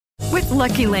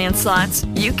Lucky Land Slots,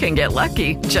 you can get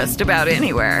lucky just about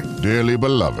anywhere. Dearly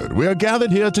beloved, we are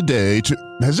gathered here today to...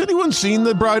 Has anyone seen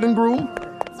the bride and groom?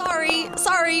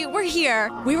 Sorry, we're here.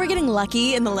 We were getting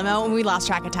lucky in the limo and we lost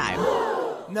track of time.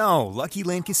 No, Lucky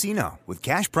Land Casino, with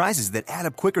cash prizes that add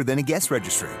up quicker than a guest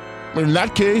registry. In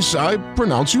that case, I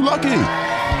pronounce you lucky.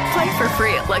 Play for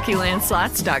free at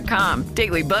LuckyLandSlots.com.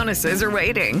 Daily bonuses are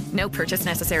waiting. No purchase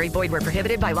necessary. Void where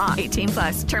prohibited by law.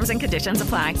 18+. Terms and conditions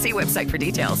apply. See website for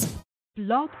details.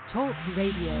 Blog Talk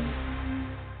Radio.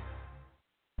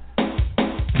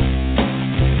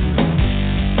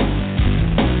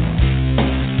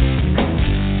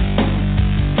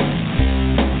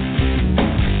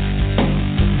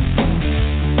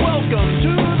 Welcome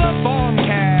to the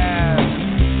Fawmcast.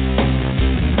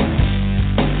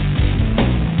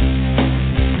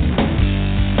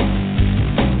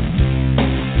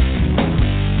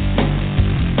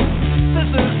 This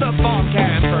is the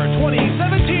Fawmcast for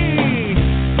 2017.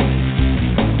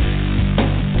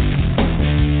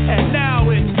 And now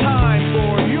it's time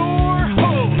for your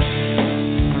host.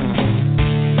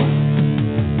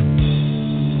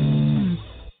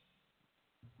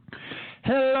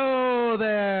 Hello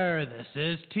there, this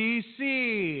is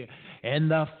TC in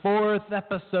the 4th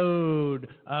episode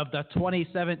of the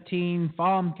 2017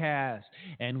 Fawmcast,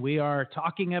 and we are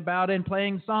talking about and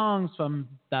playing songs from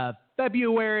the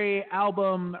February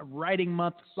album Writing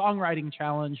Month Songwriting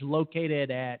Challenge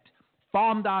located at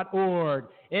Fawm.org.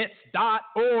 It's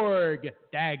 .org,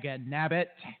 dagnabbit.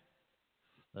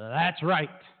 That's right.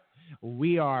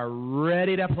 We are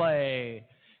ready to play.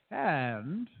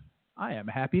 And I am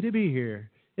happy to be here.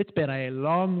 It's been a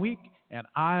long week, and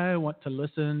I want to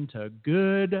listen to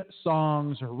good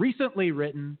songs recently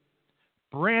written,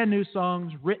 brand new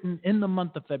songs written in the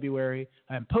month of February,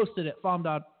 and posted at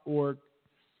Fawm.org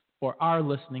for our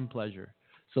listening pleasure.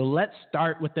 So let's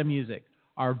start with the music.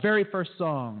 Our very first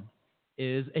song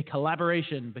is a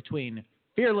collaboration between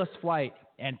Fearless Flight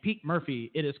and Pete Murphy.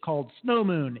 It is called Snow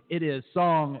Moon. It is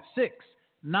song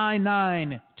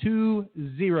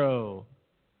 69920.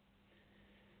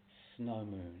 Snow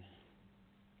Moon.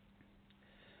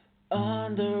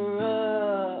 Under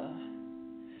a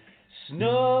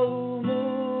snow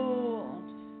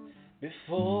moon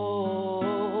before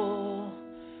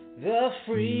the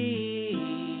freeze,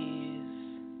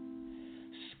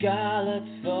 scarlet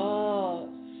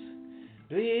thoughts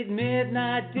bleed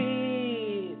midnight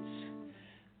deeds,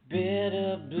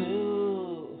 bitter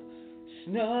blue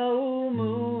snow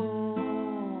moon.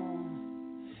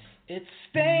 It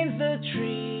stains the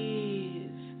trees,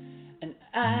 and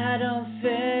I don't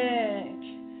think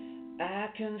I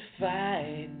can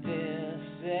fight this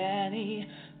anymore.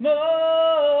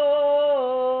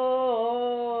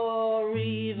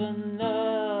 Even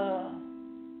the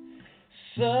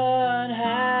sun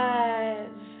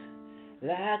hides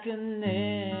like an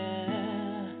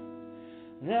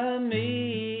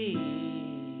enemy.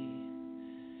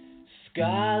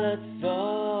 Scarlet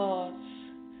thoughts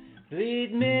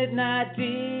bleed midnight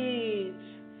deeds.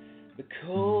 The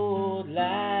cold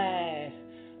light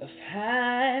of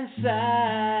hindsight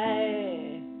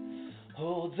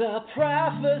holds a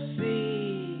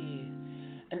prophecy,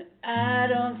 and I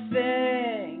don't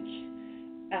think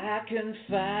I can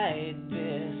fight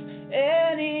this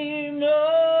anymore.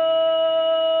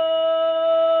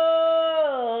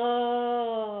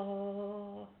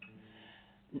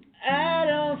 I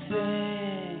don't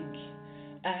think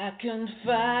I can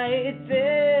fight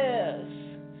this.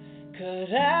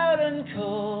 Cut out and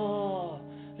cauterize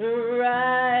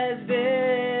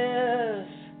this.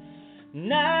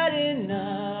 Not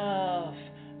enough,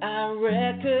 I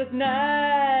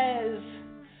recognize.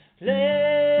 Left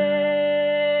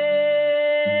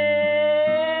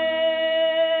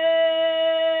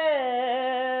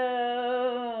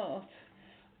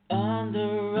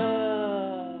under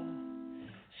a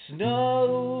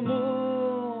snow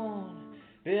moon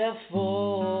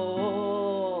before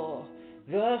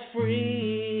the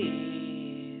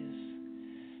freeze.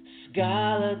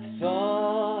 Scarlet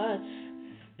thoughts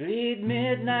bleed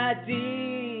midnight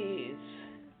deeds.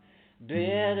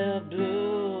 Bitter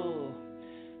blue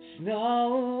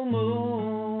snow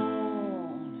moon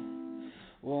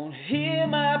won't hear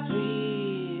my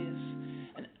pleas,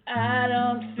 and I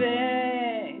don't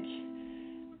think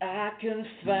I can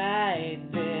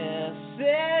fight this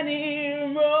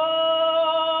anymore.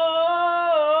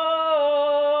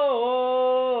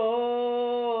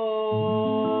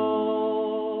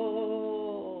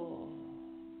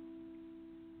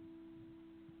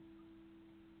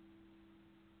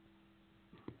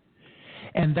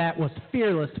 And that was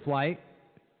Fearless Flight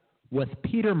with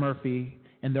Peter Murphy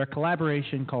and their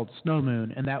collaboration called Snow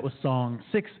Moon, and that was song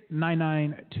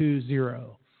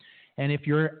 69920. And if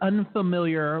you're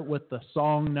unfamiliar with the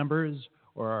song numbers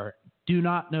or do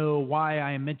not know why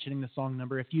I am mentioning the song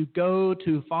number, if you go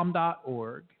to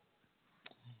fawm.org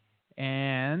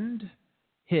and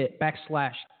hit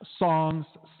 /songs/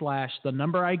 the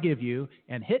number I give you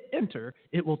and hit enter,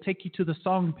 it will take you to the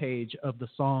song page of the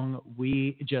song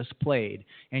we just played.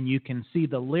 And you can see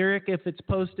the lyric if it's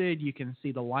posted. You can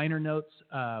see the liner notes,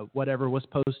 whatever was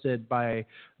posted by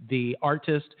the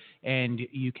artist, and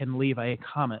you can leave a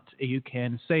comment. You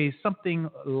can say something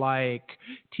like,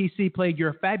 TC played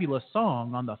your fabulous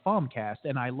song on the Fawmcast,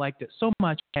 and I liked it so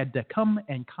much I had to come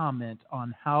and comment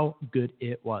on how good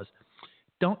it was.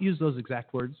 Don't use those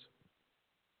exact words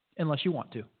unless you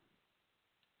want to.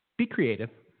 Be creative,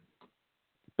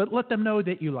 but let them know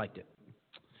that you liked it.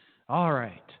 All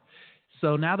right.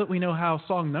 So now that we know how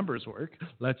song numbers work,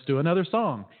 let's do another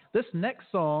song. This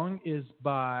next song is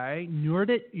by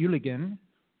Nordit Uligan.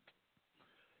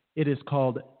 It is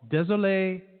called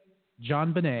Désolé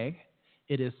Jean Benet.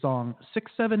 It is song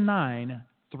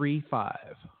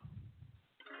 67935.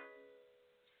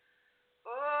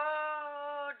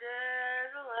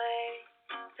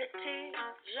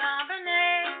 Jean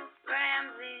Benet,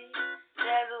 Ramsey,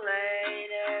 désolé,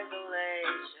 désolé,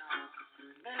 Jean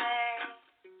Benet,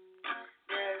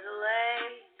 désolé,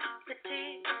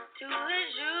 petit, tous les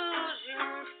jours,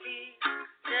 une fille,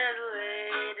 désolé,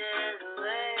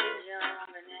 désolé, Jean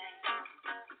Benet.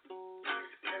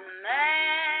 The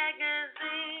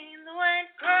magazine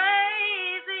went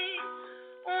crazy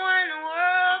when the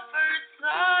world first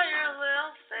saw your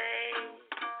little face.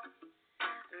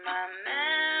 My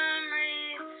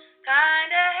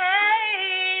kinda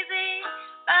hazy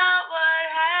about what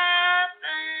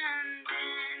happened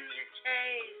in your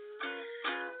case.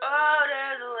 Oh,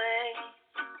 désolé,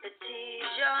 petit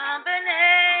Jean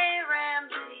Benet,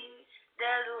 Ramsey,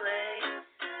 désolé,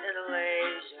 désolé,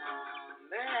 Jean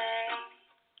Benet,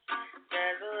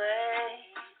 désolé,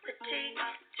 petit,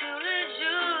 tous les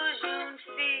jours, une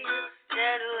fille,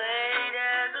 désolé,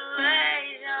 désolé,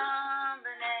 Jean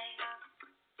Benet.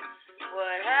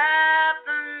 What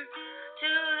happened to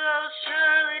those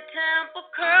Shirley Temple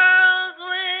curls?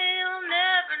 We'll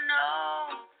never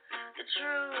know the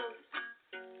truth,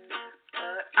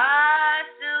 but I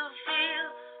still feel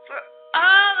for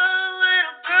all the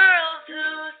little girls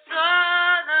who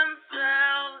saw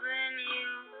themselves in you.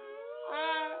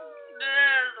 Oh,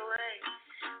 désolé,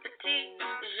 petit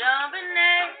Jean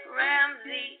Benet,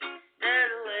 Ramsey,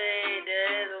 désolé,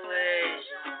 désolé,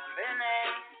 Jean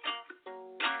Benet.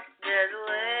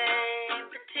 Désolé,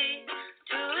 petit,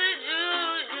 tous les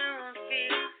jours je me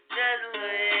file.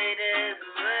 Désolé,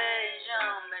 désolé,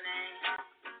 Jean Benet.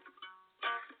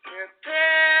 Your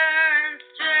parents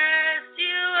dressed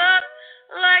you up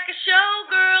like a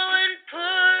showgirl and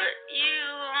put you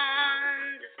on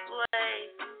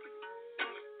display.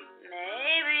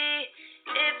 Maybe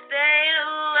if they'd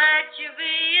let you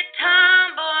be a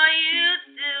tomboy,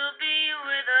 you'd still be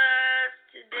with us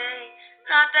today.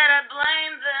 Not that I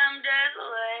blame them,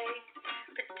 désolé,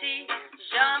 petit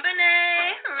Jean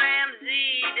Benet,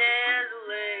 Ramsey,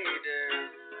 désolé,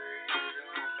 désolé,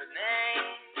 Jean Benet,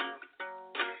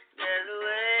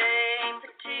 désolé,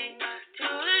 petit,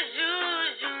 tous les jours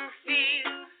je me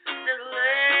file,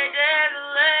 désolé,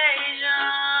 désolé,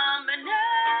 Jean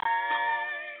Benet,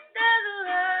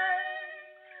 désolé,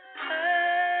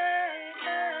 hey,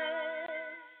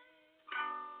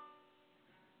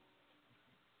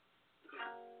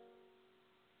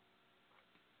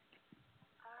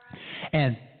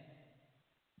 hey.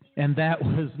 And that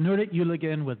was Nordit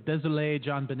Uligan with Désolé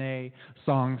Jean Benet,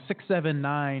 song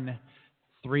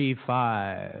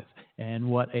 67935.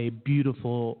 And what a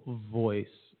beautiful voice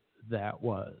that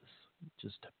was.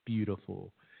 Just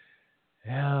beautiful.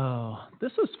 Oh,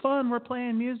 this is fun. We're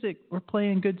playing music. We're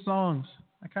playing good songs.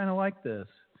 I kind of like this.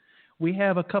 We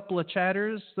have a couple of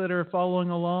chatters that are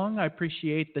following along. I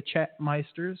appreciate the chat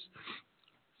meisters.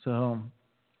 So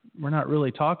we're not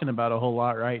really talking about a whole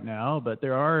lot right now, but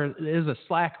there is a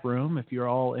Slack room if you're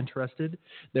all interested.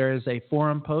 There is a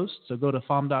forum post, so go to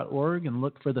fawm.org and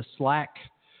look for the Slack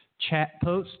chat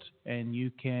post, and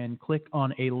you can click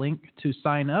on a link to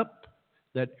sign up.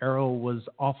 That Arrow was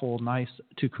awful nice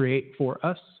to create for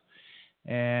us,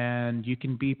 and you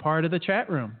can be part of the chat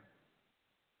room.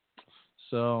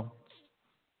 So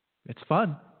it's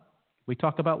fun. We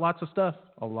talk about lots of stuff,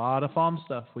 a lot of Fawm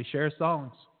stuff. We share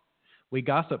songs. We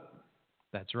gossip.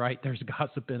 That's right. There's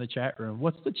gossip in the chat room.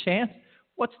 What's the chance?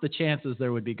 What's the chances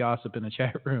there would be gossip in the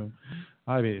chat room?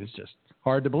 I mean, it's just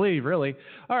hard to believe, really.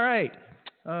 All right.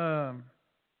 Our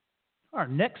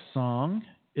next song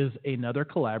is another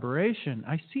collaboration.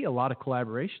 I see a lot of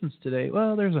collaborations today.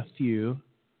 Well, there's a few.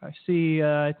 I see,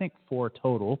 I think 4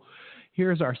 total.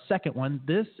 Here's our second one.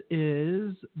 This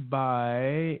is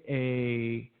by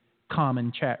a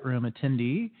common chat room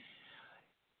attendee.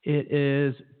 It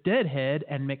is Deadhead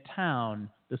and McTown.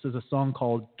 This is a song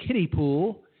called Kiddie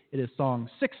Pool. It is song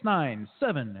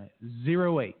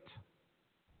 69708.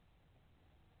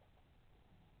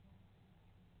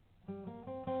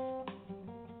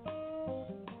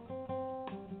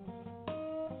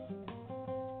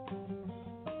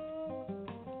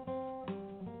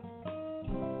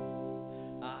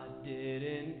 I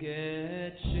didn't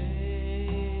get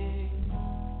shanked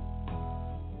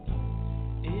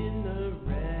in the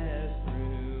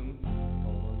restroom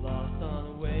or lost on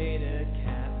the way to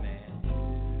Kathmandu.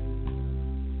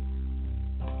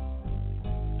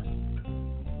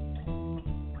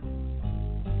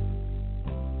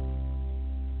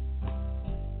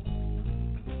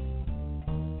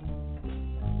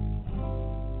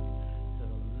 So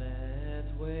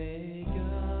let's wake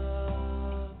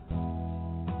up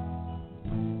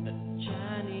the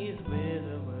Chinese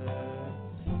widower,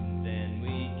 then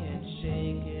we can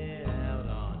shake it out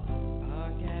on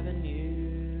Park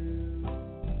Avenue.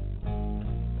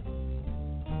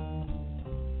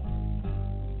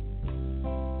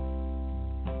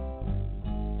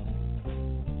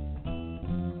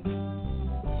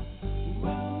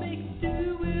 We'll make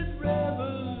do with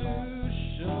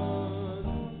revolution,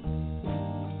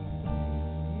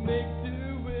 make do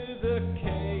with a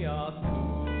chaos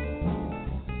cool.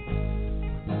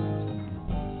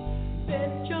 Then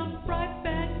jump right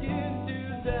back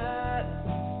into that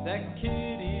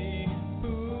kiddie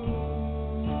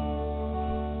pool.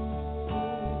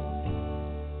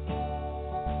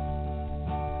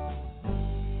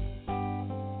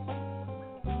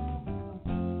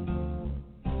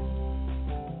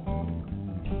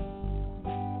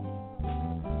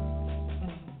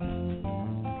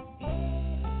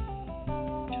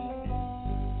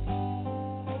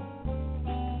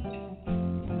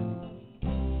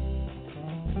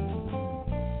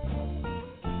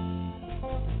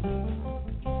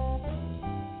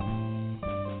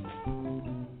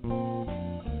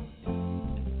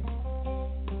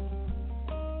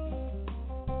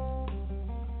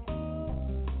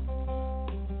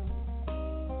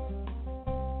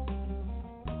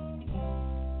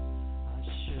 I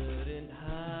shouldn't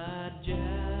hijack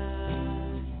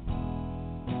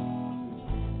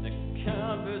the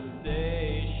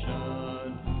conversation,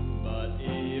 but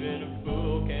even a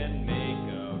fool can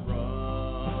make a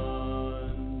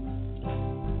run.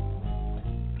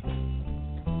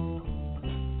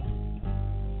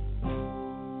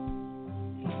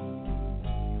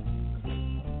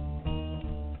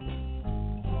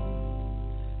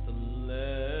 So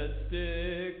let's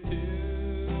stick to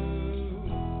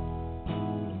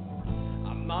a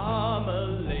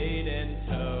marmalade and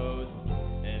toast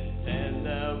and pretend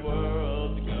the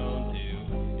world's going to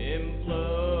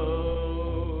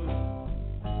implode.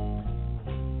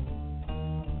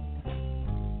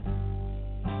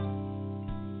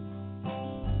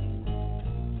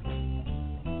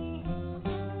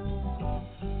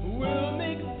 We'll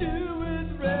make do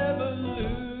with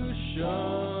revolution,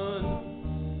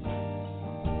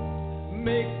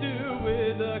 make do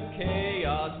with a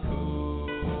chaos cool.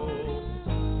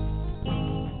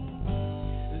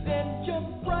 Then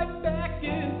jump right back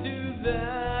into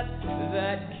that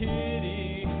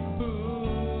kiddie pool.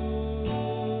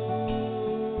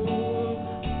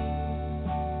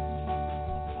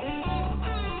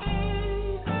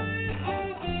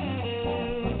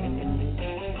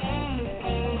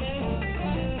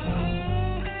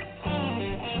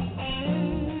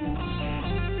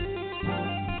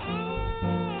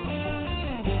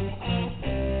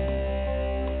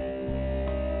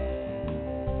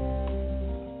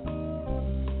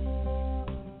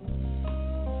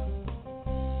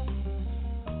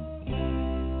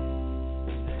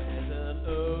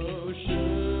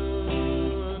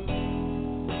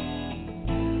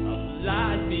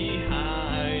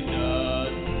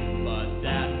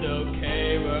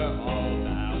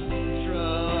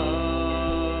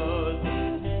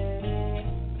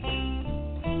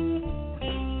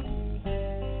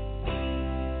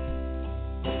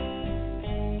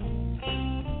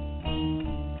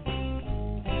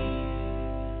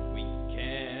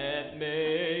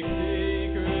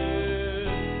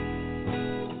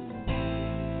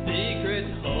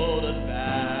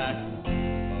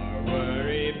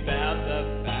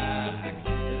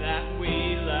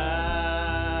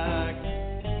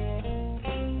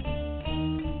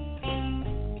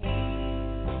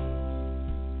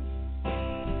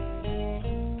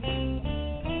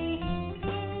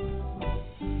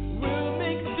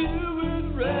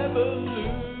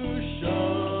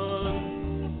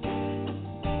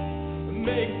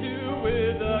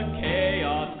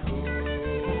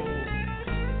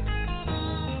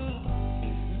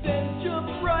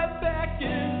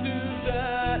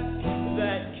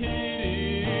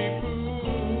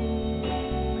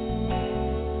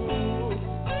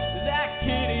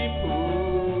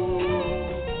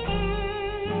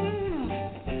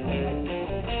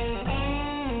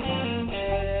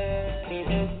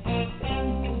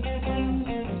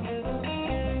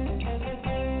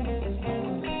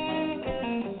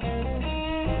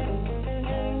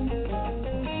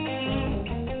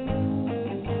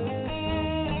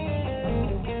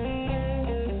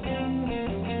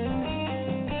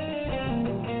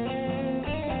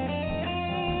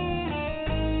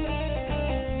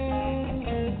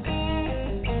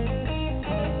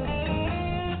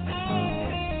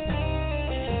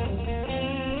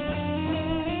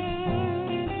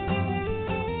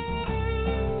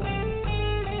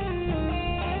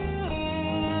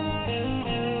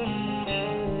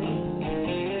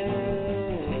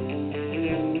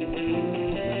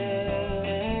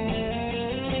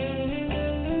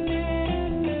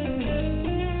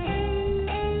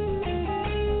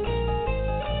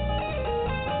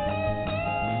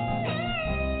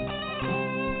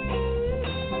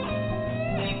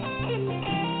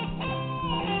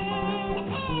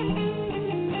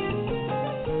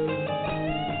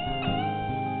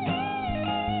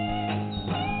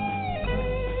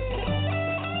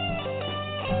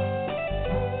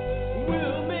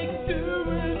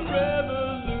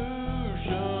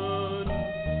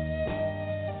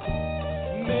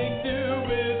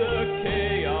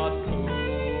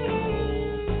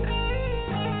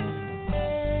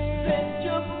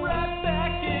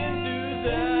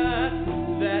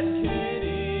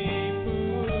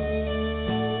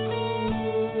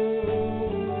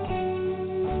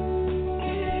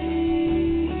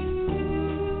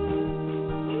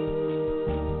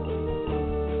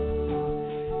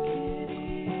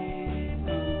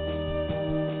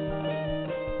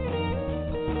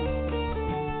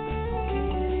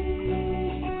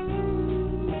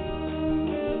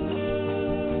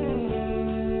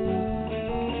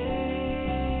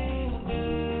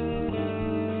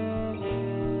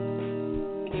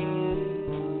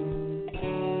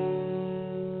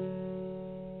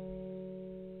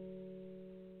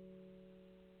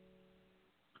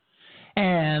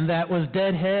 And that was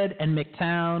Deadhead and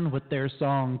McTown with their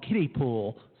song Kiddie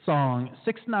Pool, song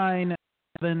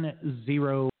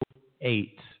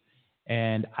 69708.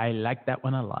 And I like that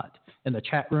one a lot. In the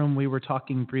chat room, we were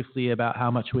talking briefly about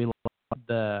how much we love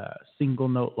the single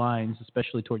note lines,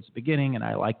 especially towards the beginning, and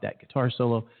I like that guitar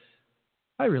solo.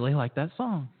 I really like that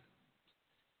song.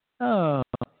 So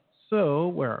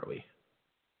where are we?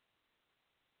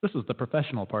 This is the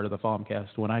professional part of the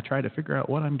Fawmcast when I try to figure out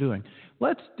what I'm doing.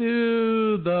 Let's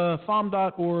do the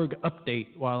fawm.org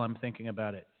update while I'm thinking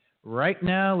about it. Right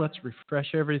now, let's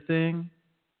refresh everything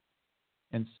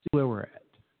and see where we're at.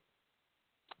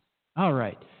 All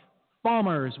right.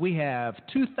 Fawmers, we have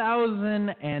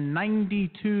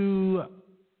 2,092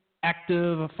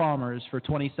 active Fawmers for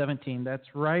 2017.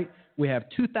 That's right. We have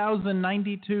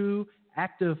 2,092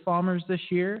 active Fawmers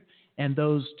this year, and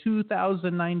those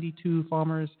 2,092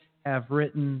 Fawmers have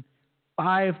written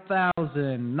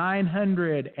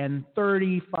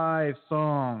 5,935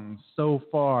 songs so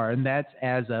far, and that's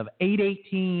as of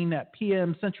 8:18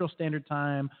 p.m. Central Standard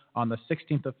Time on the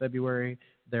 16th of February.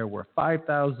 There were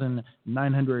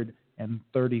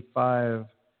 5,935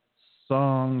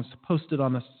 songs posted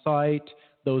on the site.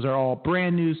 Those are all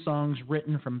brand new songs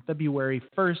written from February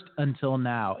 1st until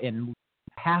now. In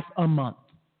half a month,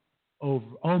 over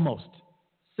almost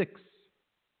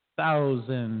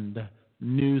 6,000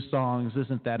 new songs.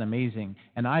 Isn't that amazing?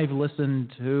 And I've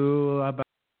listened to about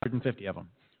 150 of them.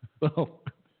 Well,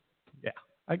 yeah,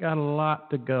 I got a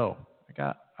lot to go.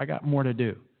 I got more to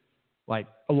do. Like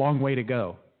a long way to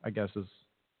go, I guess is.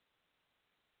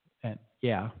 And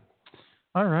yeah.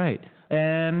 All right.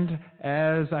 And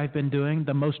as I've been doing,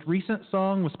 the most recent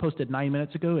song was posted 9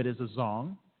 minutes ago. It is a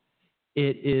song.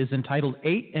 It is entitled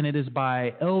 8, and it is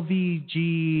by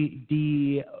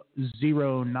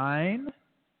LVGD09.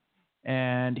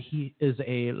 And he is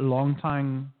a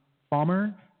longtime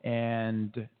Fawmer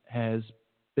and has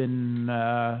been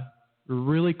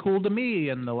really cool to me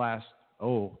in the last,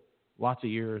 lots of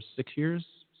years, 6 years,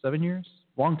 7 years,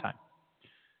 long time.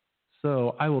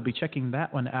 So I will be checking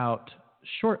that one out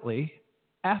shortly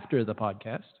after the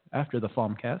podcast, after the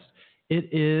Fawmcast.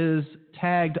 It is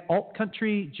tagged alt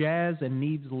country, jazz, and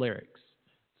needs lyrics.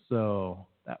 So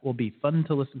that will be fun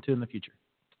to listen to in the future.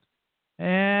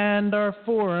 And our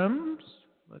forums,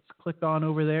 let's click on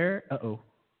over there.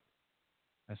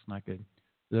 That's not good.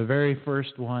 The very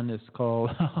first one is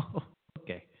called,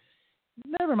 okay,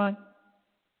 never mind.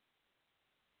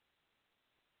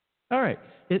 All right,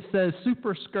 it says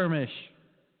Super Skirmish,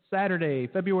 Saturday,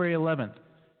 February 11th.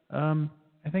 I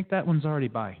think that one's already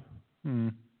by.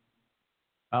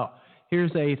 Oh,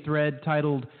 here's a thread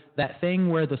titled, That Thing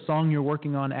Where the Song You're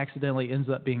Working On Accidentally Ends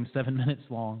Up Being 7 minutes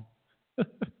long.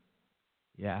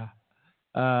 Yeah.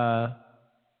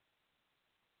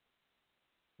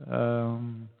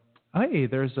 Hey,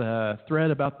 there's a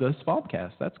thread about this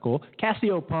Fawmcast. That's cool.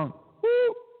 Casio Punk.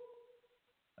 Woo!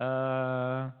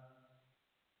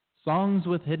 Songs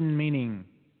with Hidden Meaning.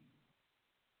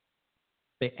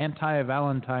 The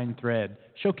Anti-Valentine thread.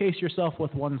 Showcase yourself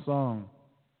with one song.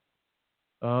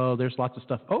 Oh, there's lots of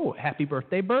stuff. Oh, Happy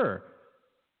Birthday, Burr.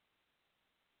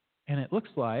 And it looks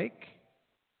like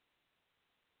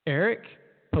Eric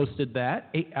posted that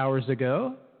 8 hours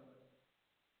ago.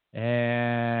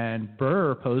 And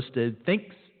Burr posted,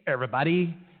 thanks,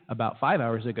 everybody, about 5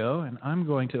 hours ago. And I'm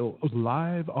going to,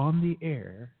 live on the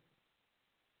air,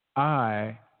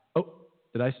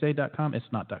 did I say .com?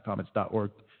 It's not .com, it's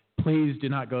 .org. Please do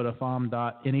not go to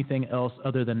fawm.anything else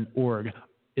other than org.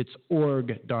 It's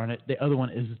org, darn it. The other one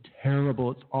is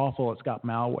terrible. It's awful. It's got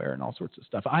malware and all sorts of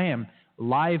stuff. I am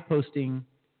live posting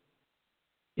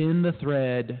in the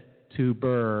thread to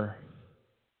Burr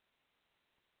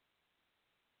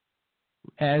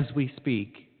as we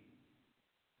speak.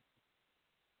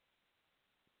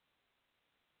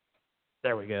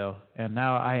 There we go. And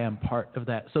now I am part of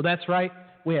that. So that's right.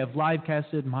 We have live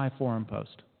casted my forum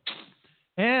post.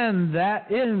 And that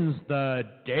ends the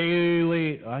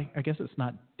daily, I guess it's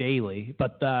not daily,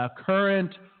 but the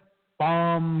current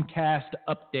Fawmcast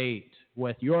update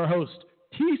with your host,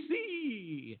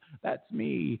 TC. That's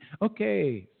me.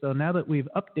 Okay, so now that we've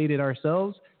updated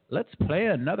ourselves, let's play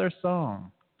another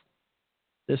song.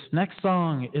 This next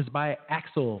song is by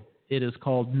Axel. It is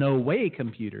called No Way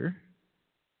Computer.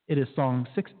 It is song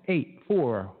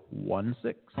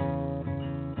 68416.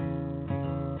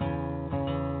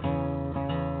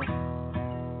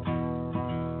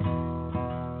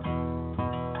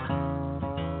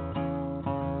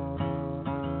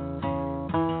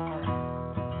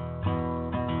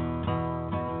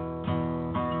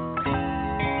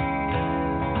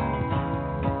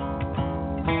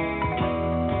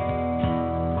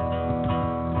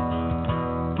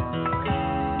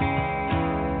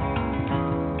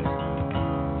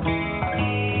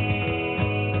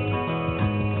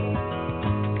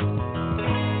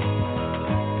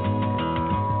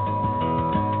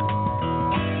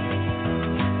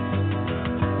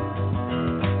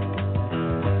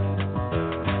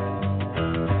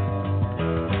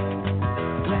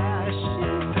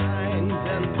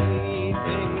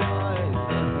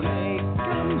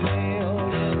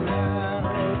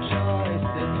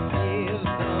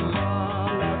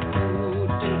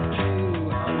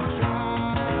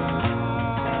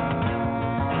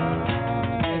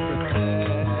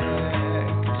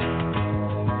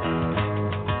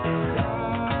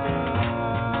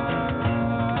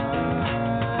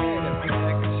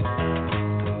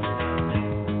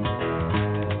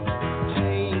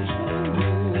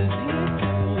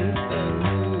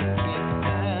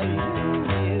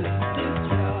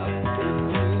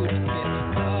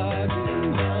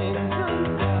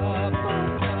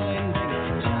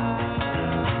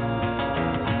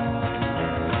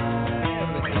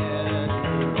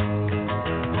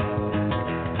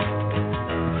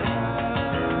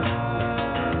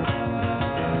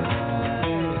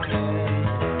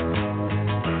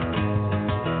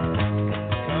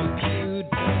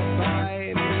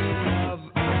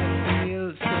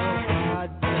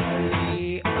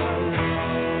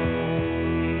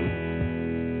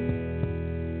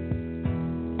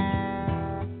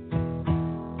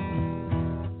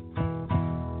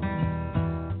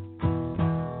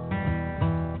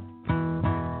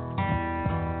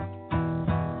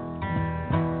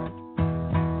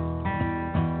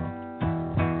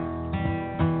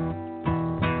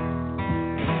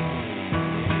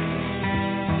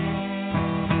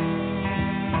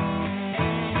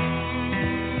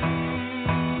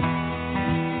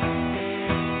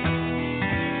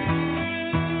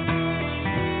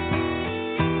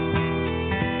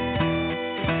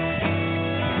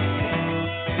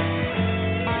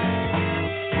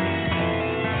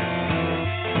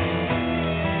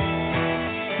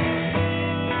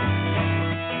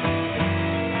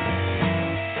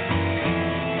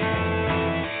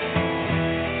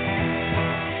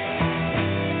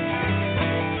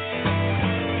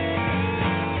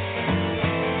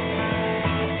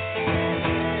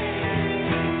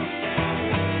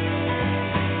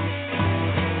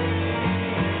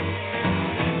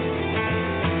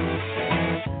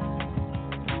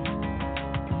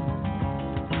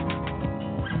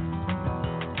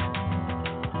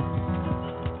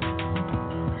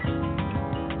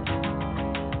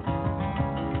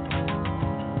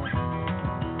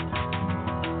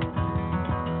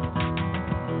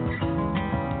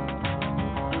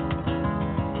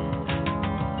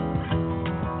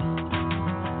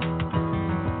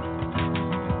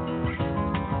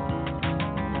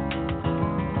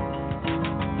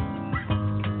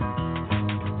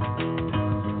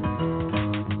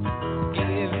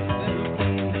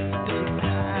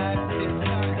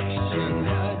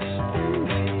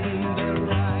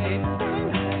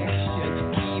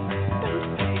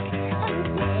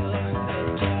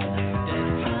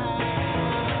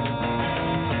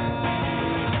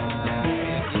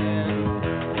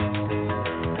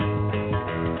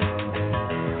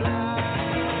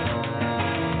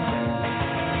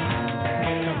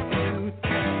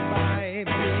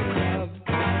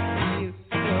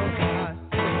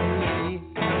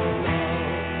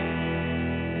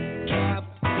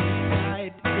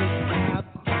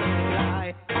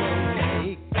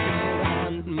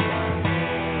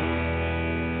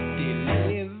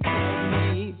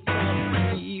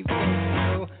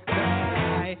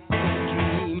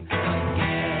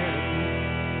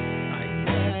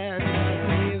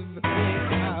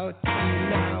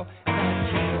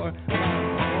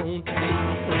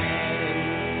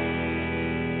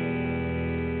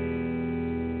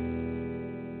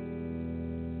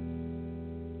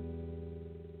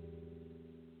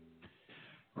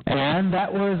 And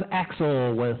that was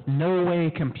Axel with No Way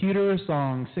Computer,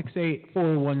 song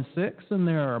 68416. And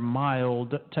there are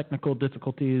mild technical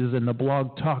difficulties in the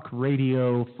Blog Talk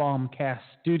Radio Fawmcast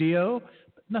studio,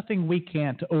 but nothing we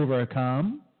can't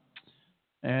overcome.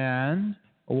 And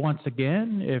once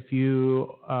again, if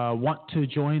you want to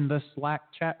join the Slack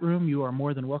chat room, you are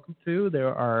more than welcome to.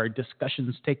 There are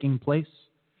discussions taking place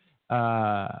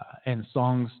and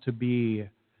songs to be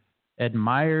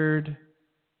admired.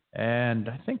 And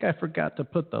I think I forgot to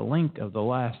put the link of the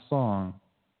last song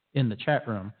in the chat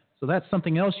room. So that's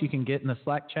something else you can get in the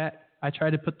Slack chat. I try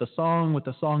to put the song with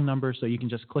the song number so you can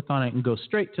just click on it and go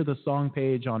straight to the song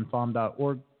page on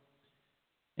fawm.org.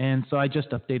 And so I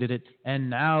just updated it. And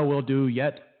now we'll do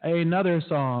yet another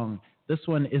song. This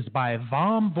one is by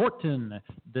Vom Vorten.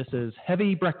 This is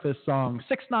Heavy Breakfast song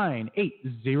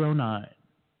 69809.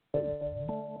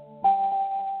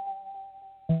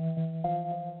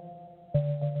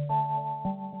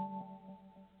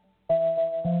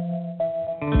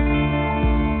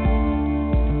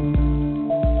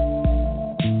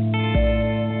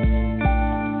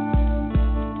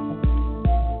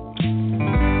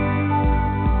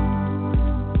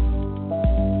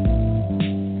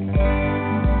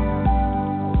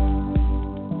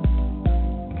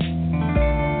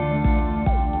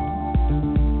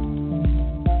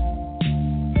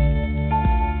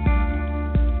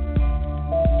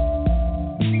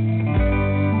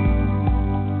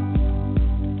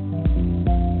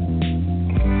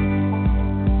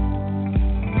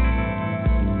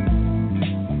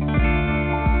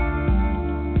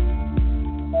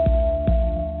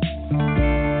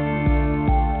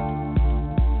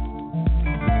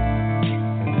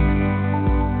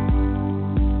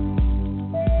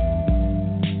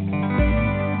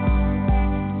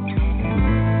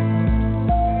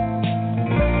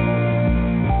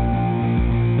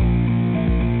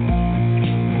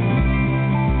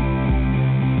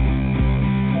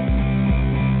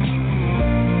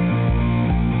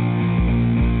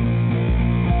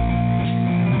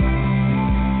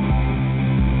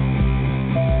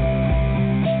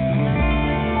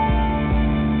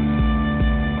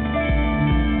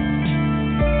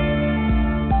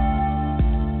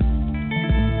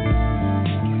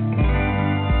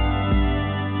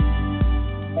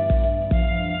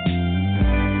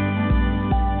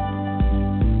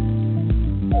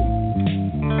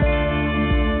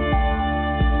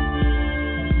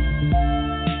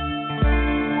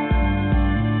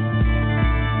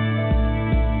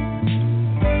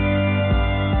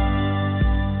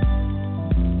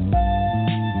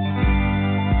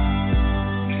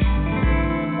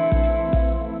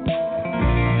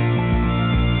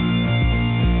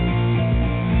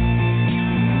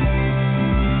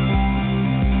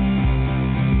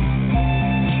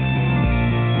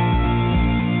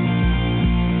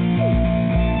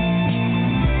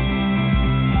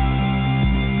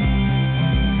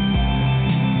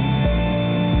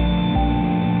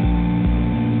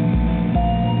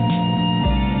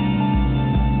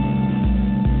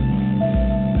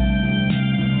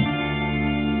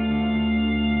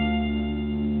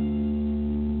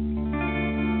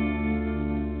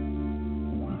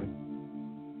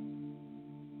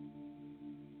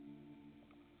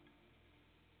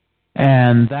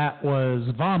 And that was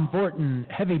Vom Vorten,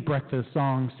 Heavy Breakfast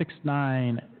song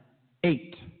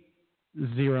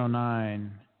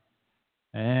 69809.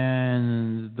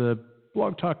 And the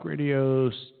Blog Talk Radio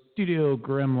studio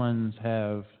gremlins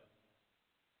have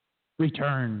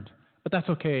returned. But that's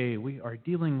okay. We are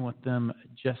dealing with them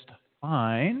just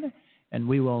fine, and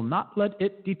we will not let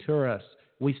it deter us.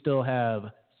 We still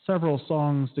have several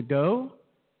songs to go.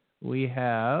 We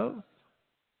have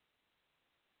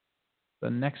the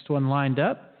next one lined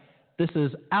up. This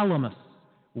is Alamus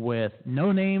with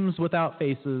No Names Without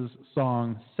Faces,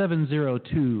 song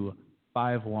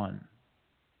 70251.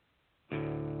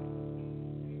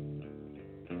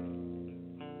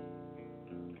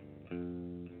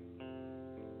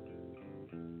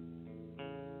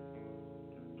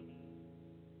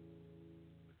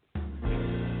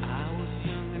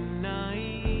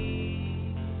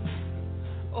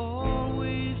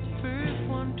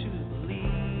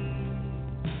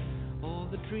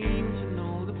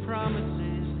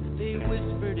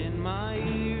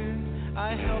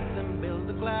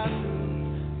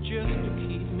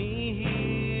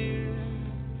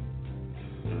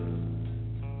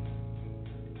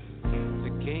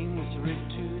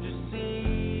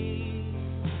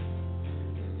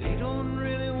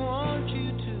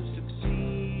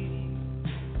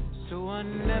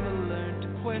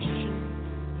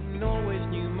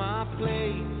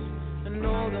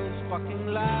 Fucking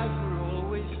lies were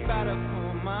always spat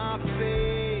upon my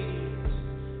face.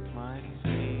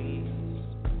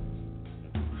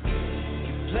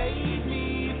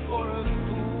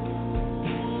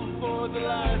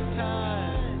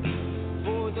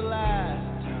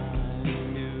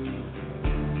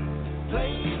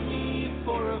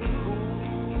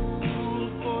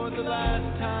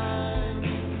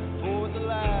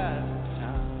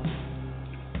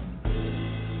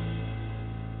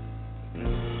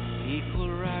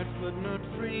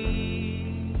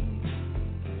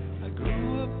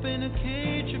 in a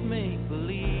cage of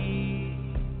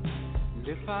make-believe. And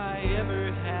if I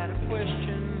ever had a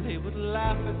question, they would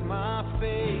laugh at my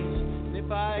face. And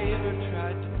if I ever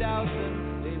tried to doubt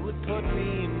them, they would put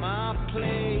me in my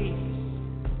place.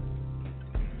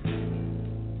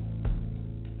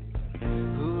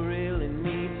 Who really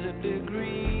needs a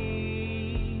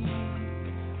degree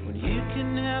when you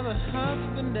can have a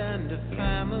husband and a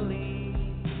family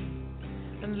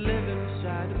and live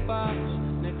inside a box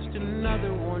next to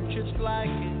another one just like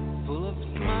it, full of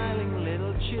smiling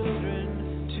little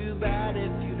children? Too bad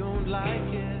if you don't like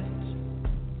it.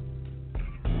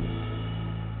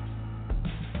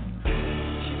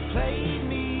 She played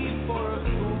me for a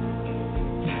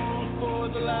fool for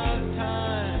the last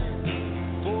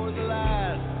time, for the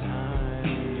last time.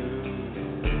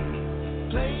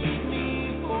 Played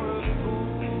me for a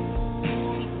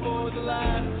fool for the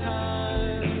last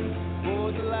time,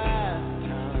 for the last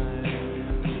time.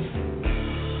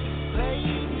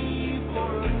 Played me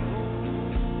for a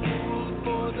fool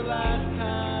for the last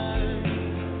time,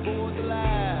 for the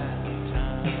last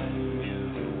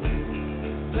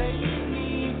time. Played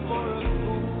me for a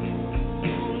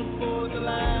fool for the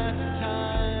last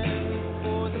time,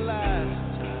 for the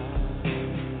last time.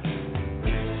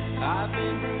 I've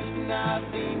been bruised and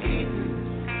I've been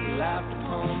beaten, laughed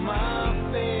upon my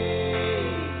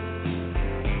face,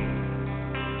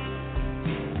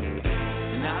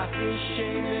 and I feel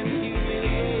shamed and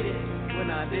humiliated when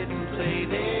I didn't play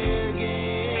their games.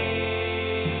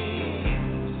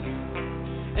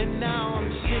 And now I'm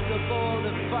sick of all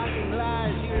the fucking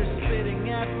lies you're spitting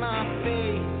at my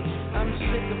face. I'm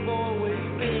sick of always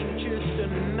being just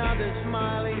another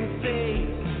smiling face.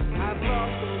 I've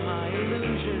lost all my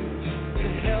illusions to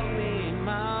help me in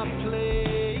my place.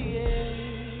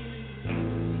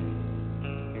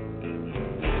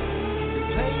 You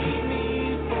played me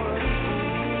for a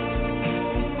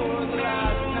fool for the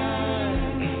last time,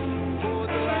 for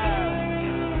the last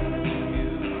time. You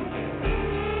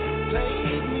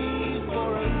played me for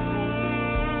a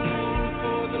fool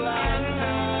for the last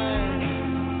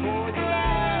time, for the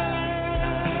last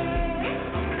time.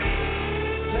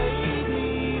 Played me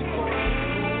for a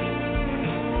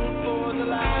fool for the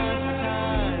last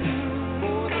time,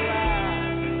 for the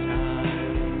last time.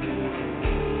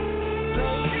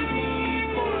 Played me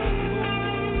for a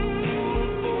fool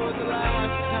for the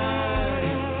last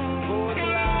time, for the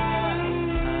last time.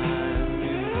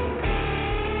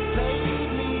 Played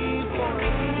me for a fool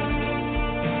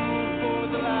for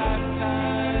the last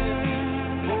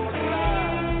time, for the last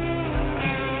time.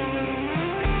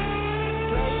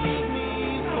 Played me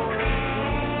for a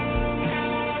fool for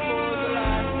the last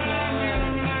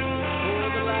time, for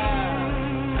the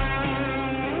last time. Played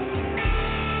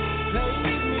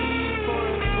me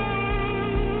for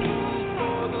a fool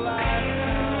for the last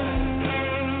time,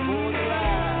 for the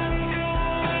last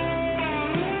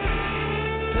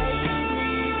time. Played me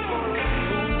for a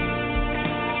fool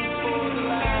for the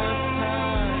last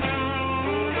time, for the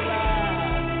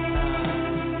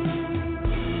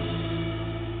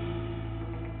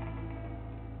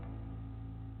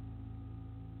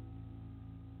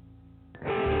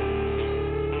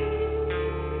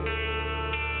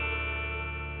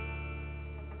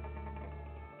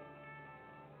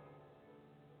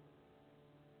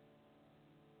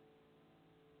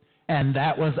And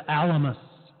that was Alamus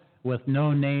with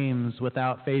No Names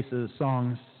Without Faces,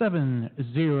 song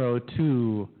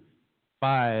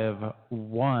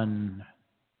 70251.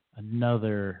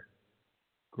 Another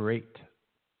great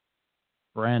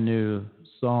brand new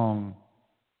song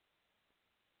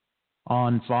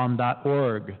on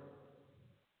Fawm.org.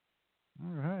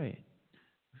 All right.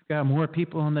 We've got more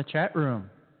people in the chat room.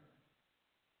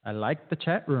 I like the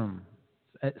chat room.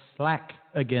 It's Slack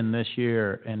again this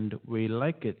year, and we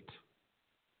like it.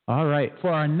 All right.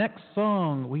 For our next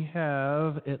song, we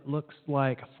have, it looks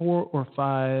like 4 or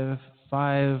 5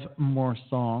 more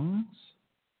songs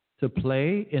to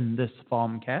play in this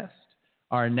Fawmcast.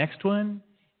 Our next one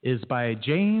is by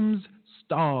James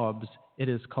Staubs. It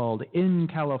is called In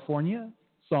California,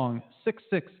 song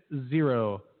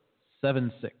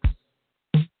 66076.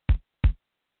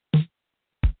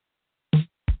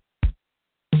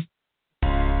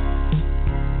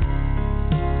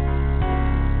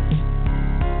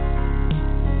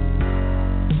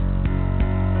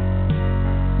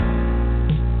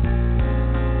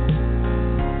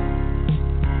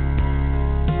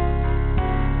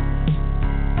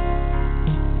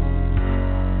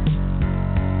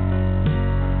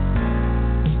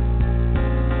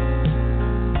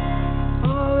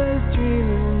 Always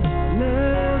dreaming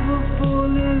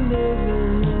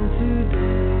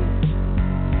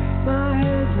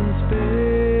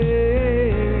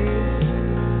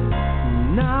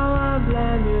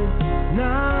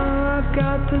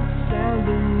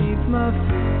my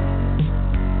feet.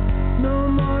 No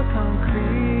more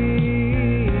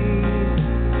concrete.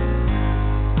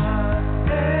 I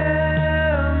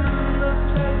am in the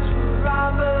place where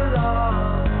I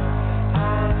belong. I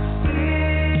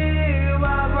see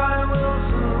why Brian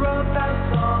Wilson wrote that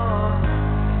song.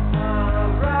 I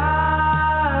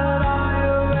ride on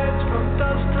your waves from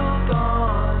dusk till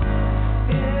dawn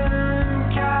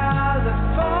in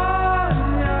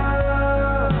California.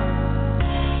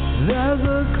 There's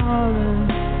a calling,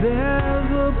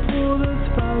 there's a pool that's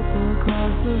felt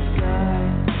across the sky.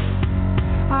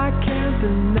 I can't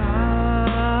deny.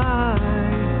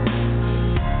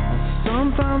 I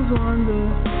sometimes wonder,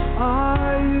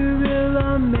 are you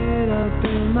really made up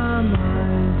in my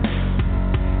mind?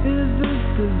 Is this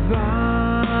divine?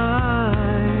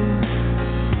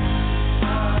 I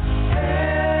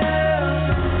am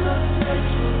in the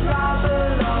place where I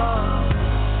belong.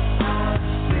 I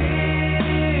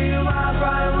see why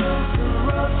Brian Wilson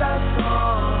wrote that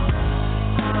song.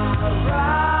 I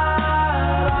ride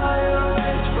on your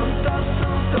waves from dusk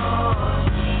till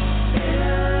dawn in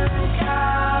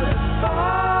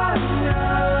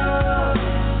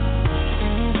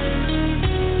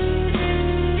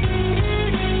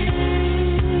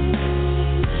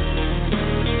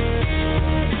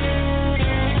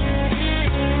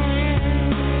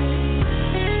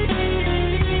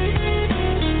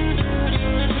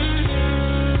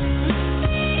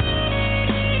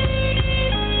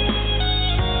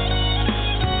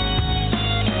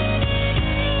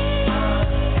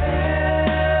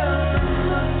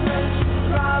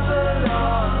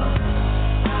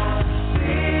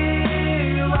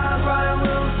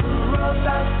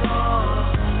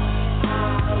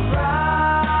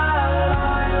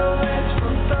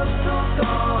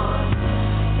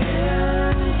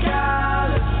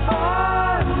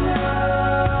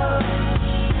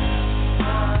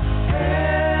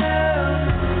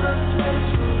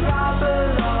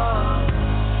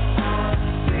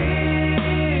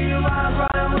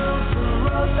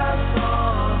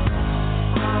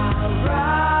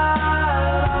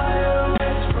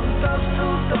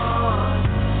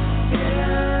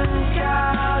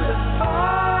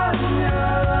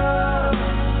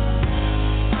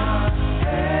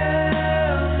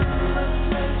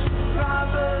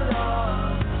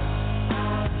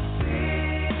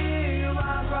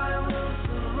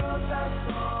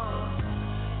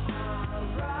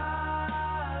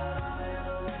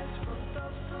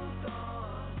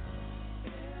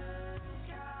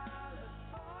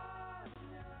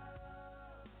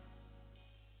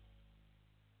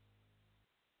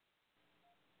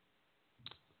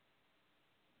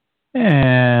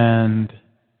And,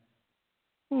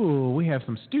 we have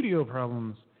some studio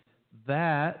problems.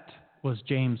 That was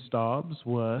James Staubs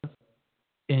with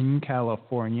In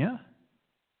California.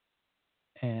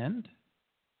 And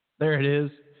there it is,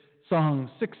 song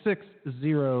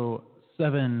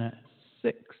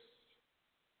 66076.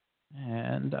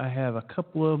 And I have a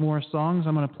couple of more songs.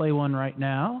 I'm going to play one right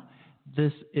now.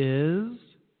 This is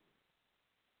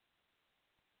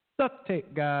Duct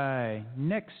Tape Guy,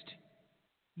 next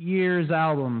year's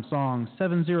album, song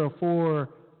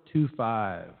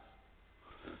 70425.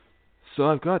 So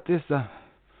I've got this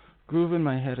groove in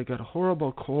my head. I got a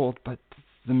horrible cold, but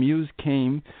the muse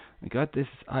came. I got this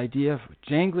idea of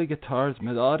jangly guitars,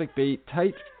 melodic beat,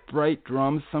 tight, bright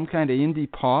drums, some kind of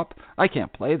indie pop. I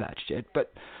can't play that shit,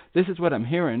 but this is what I'm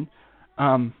hearing.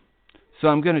 So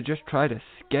I'm going to just try to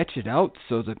sketch it out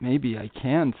so that maybe I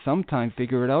can sometime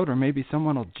figure it out, or maybe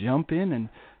someone will jump in and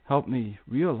help me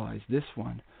realize this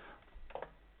one.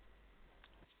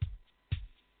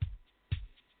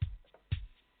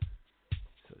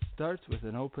 So it starts with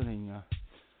an opening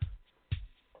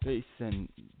bass and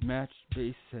matched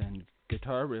bass and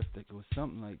guitar riff that goes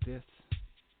something like this.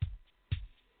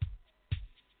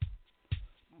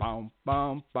 Bum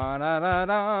bum ba da da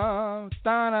da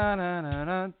da da da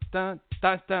da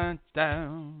da da da.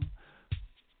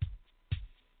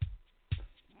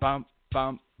 Bum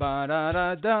bum ba da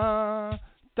da da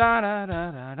da da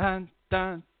da da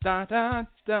da da da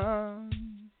da.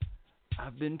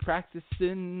 I've been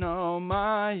practicing all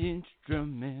my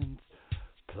instruments,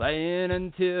 playing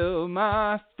until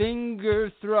my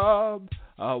fingers throb.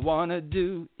 I wanna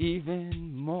do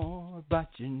even more, but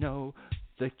you know,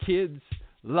 the kids,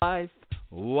 life,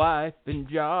 wife, and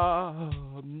job.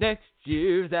 Next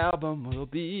year's album will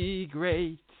be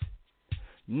great.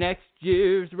 Next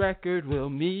year's record will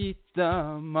meet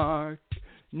the mark.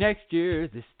 Next year,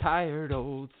 this tired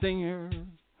old singer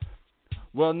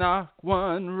will knock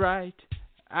one right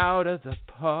out of the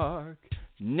park.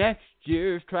 Next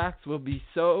year's tracks will be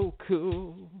so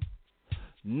cool.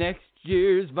 Next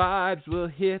year's vibes will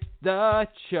hit the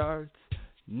charts.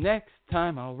 Next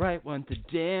time I'll write one to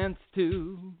dance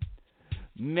to.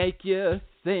 Make you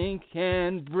think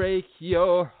and break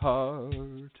your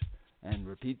heart. And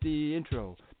repeat the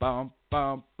intro. Bum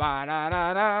bum ba da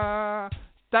da da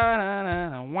da da da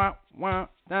da wah wah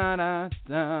da da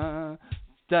da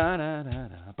da da da da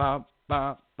bum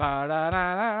bum ba da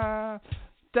da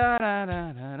da da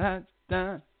da da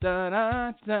da da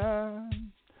da da.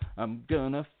 I'm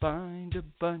gonna find a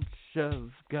bunch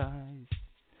of guys.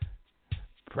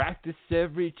 Practice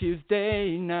every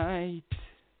Tuesday night.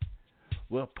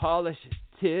 We'll polish it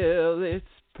till it's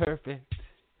perfect.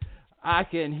 I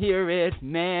can hear it,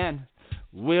 man.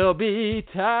 We'll be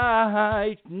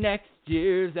tight. Next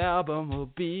year's album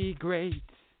will be great.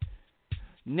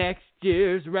 Next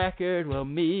year's record will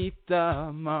meet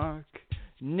the mark.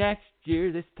 Next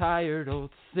year this tired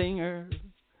old singer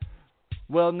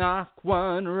will knock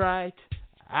one right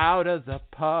out of the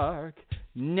park.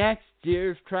 Next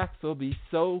year's tracks will be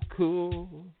so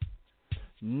cool.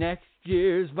 Next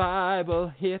year's vibe will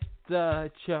hit the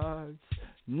charts.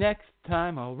 Next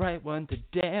time I'll write one to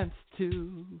dance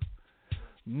to.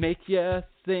 Make you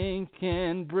think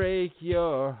and break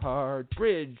your heart.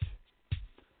 Bridge.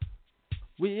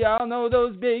 We all know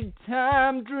those big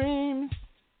time dreams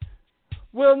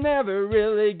will never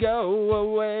really go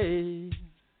away.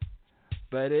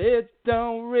 But it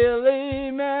don't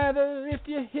really matter if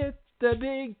you hit the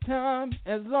big time,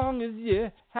 as long as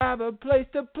you have a place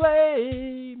to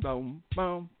play. Boom,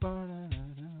 boom, boom,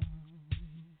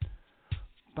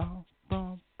 boom,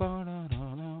 boom, boom, boom,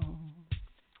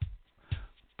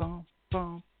 boom,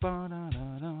 boom,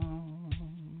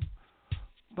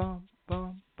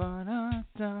 boom,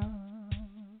 boom.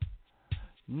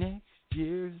 Next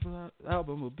year's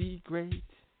album will be great.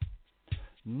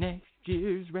 Next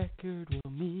year's record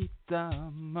will meet the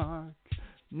mark.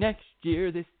 Next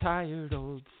year this tired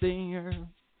old singer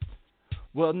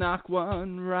will knock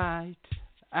one right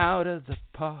out of the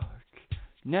park.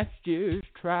 Next year's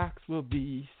tracks will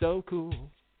be so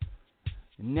cool.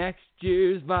 Next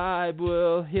year's vibe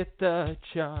will hit the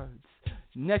charts.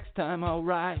 Next time I'll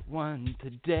write one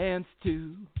to dance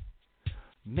to.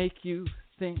 Make you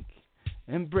think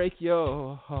and break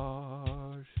your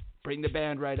heart. Bring the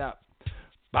band right up.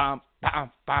 Bum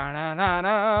bum ba da da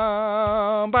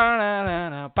da ba da da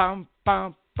da bum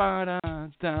bum ba da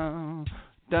da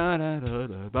da da da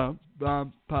da bum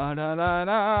bum ba da da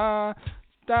da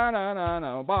da da da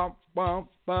da bum bum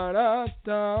ba da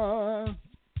da.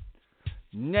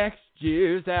 Next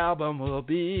year's album will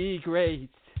be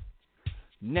great.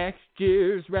 Next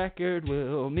year's record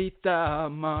will meet the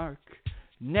mark.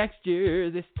 Next year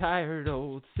this tired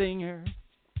old singer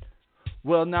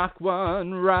will knock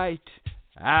one right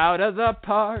out of the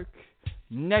park.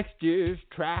 Next year's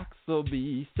tracks will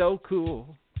be so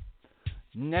cool.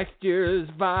 Next year's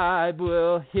vibe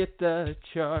will hit the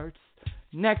charts.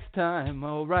 Next time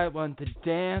I'll write one to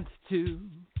dance to.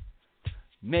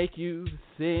 Make you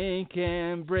think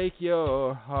and break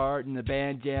your heart. And the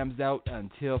band jams out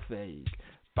until fake.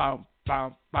 Bum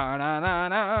bum ba da da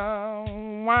da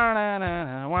wa da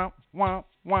da wa wa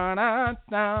wa da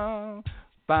da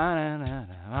ba da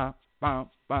da bum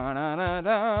ba da da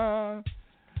da.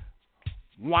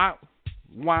 Wow,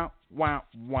 wow, wow,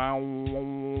 wow,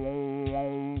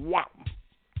 wow.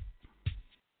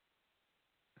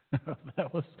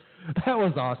 That was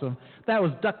awesome. That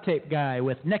was Duct Tape Guy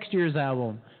with next year's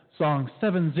album, song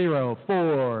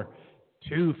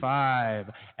 70425,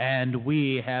 and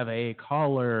we have a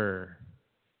caller.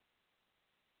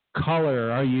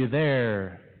 Caller, are you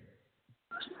there?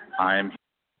 I'm.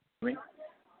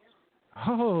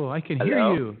 Oh, I can Hello?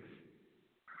 hear you.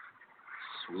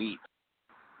 Sweet.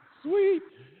 Sweet.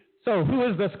 So, who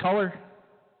is this caller?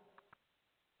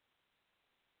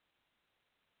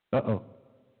 Uh-oh.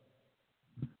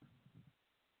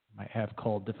 Might have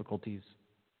call difficulties.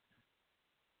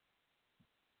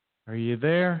 Are you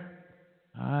there?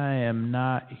 I am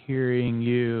not hearing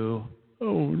you.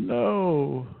 Oh,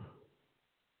 no.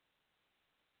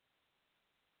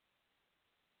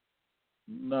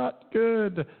 Not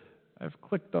good. I've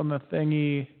clicked on the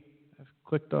thingy. I've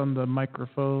clicked on the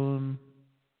microphone.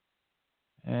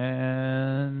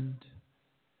 And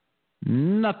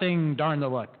nothing. Darn the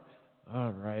luck.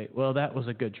 All right. Well, that was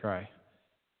a good try.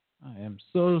 I am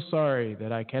so sorry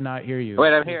that I cannot hear you.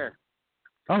 Wait, I'm here.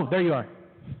 Oh, there you are.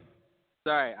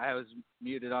 Sorry, I was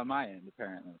muted on my end,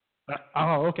 apparently.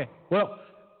 Oh, okay. Well,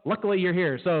 luckily you're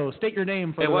here. So state your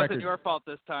name for the record. It wasn't your fault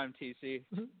this time, TC.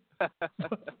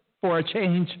 For a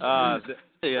change.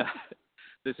 Yeah.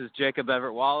 This is Jacob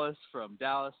Everett Wallace from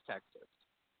Dallas, Texas.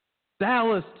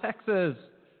 Dallas, Texas.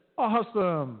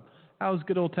 Awesome. How's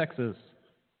good old Texas?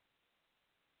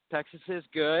 Texas is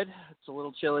good. It's a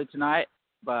little chilly tonight,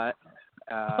 but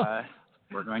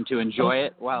we're going to enjoy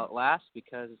it while it lasts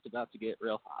because it's about to get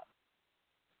real hot.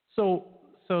 So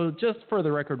just for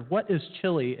the record, what is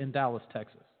chilly in Dallas,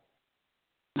 Texas?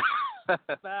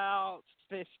 About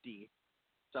 50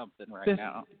 something right 50,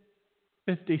 now.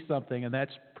 50 something, and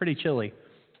that's pretty chilly.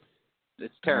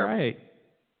 It's terrible. All right.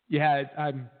 Yeah,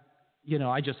 I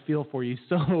just feel for you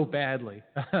so badly.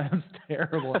 It's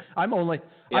terrible. I'm only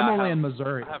in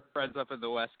Missouri. I have friends up in the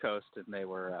West Coast, and they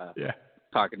were yeah.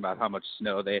 talking about how much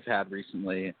snow they've had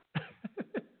recently.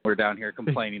 We're down here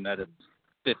complaining that it's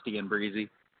 50 and breezy.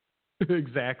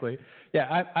 Exactly.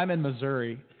 Yeah, I'm in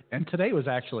Missouri, and today was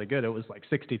actually good. It was like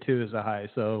 62 as a high,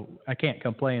 so I can't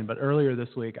complain. But earlier this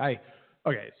week,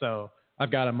 so I've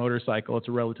got a motorcycle. It's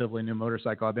a relatively new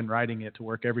motorcycle. I've been riding it to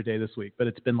work every day this week, but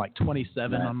it's been like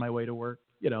 27 on my way to work,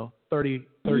 30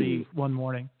 one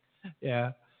morning.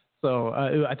 Yeah. So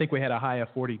I think we had a high of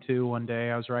 42 one day.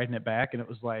 I was riding it back, and it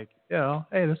was like,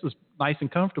 hey, this is nice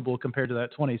and comfortable compared to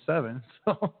that 27.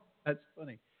 So that's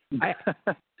funny.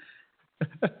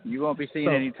 You won't be seeing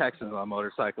any Texans on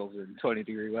motorcycles in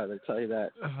 20-degree weather, I'll tell you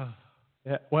that.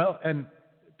 Yeah, well, and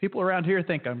people around here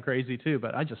think I'm crazy too,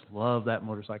 but I just love that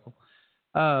motorcycle.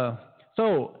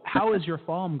 So how is your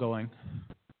FAWM going?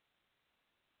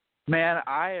 Man,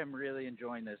 I am really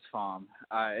enjoying this FAWM.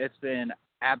 It's been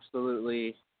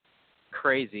absolutely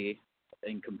crazy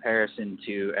in comparison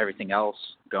to everything else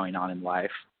going on in life.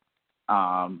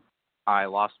 I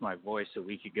lost my voice a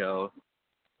week ago,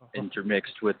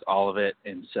 intermixed with all of it,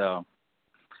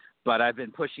 but I've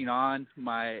been pushing on.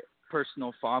 My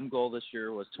personal FAWM goal this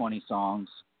year was 20 songs.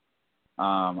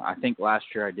 I think last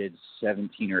year I did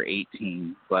 17 or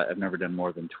 18, but I've never done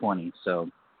more than 20. So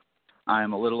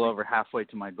I'm a little over halfway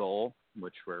to my goal,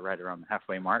 which we're right around the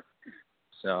halfway mark.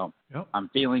 So I'm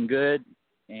feeling good,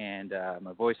 and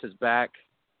my voice is back.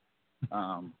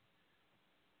 Took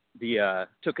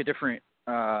a different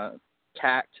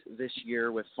tact this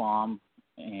year with FAWM,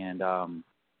 and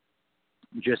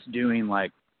just doing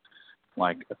like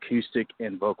acoustic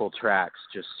and vocal tracks,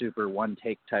 just super one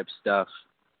take type stuff.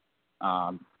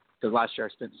 Because last year I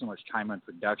spent so much time on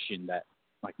production that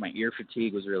like my ear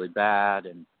fatigue was really bad,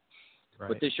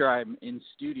 but this year I'm in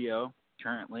studio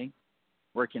currently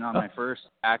working on my first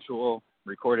actual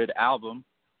recorded album.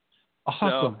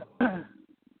 Awesome. So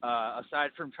aside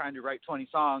from trying to write 20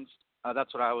 songs,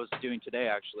 that's what I was doing today.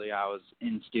 Actually, I was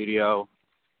in studio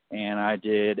and I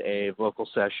did a vocal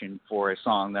session for a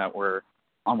song that we're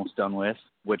almost done with,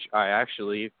 which I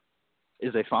actually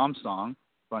is a FAWM song,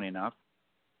 funny enough.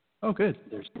 Oh, good.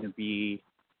 There's going to be,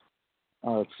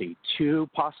 2,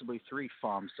 possibly 3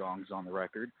 FAWM songs on the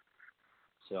record.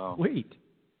 So sweet.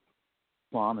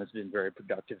 FAWM has been very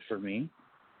productive for me.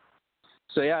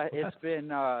 So yeah, it's been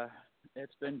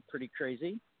pretty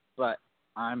crazy, but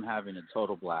I'm having a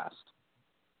total blast.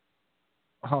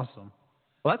 Awesome.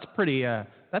 Well, that's pretty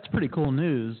cool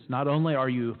news. Not only are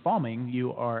you FAWMing,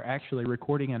 you are actually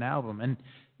recording an album, and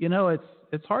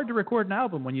it's hard to record an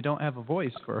album when you don't have a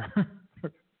voice for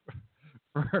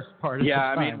part of the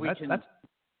time. I mean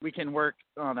we can work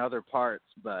on other parts,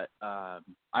 but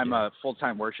I'm a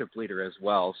full-time worship leader as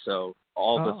well, so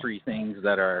all the 3 things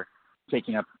that are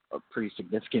taking up a pretty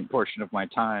significant portion of my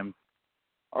time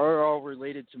are all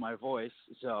related to my voice.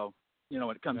 So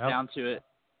when it comes down to it,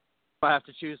 if I have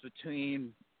to choose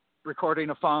between recording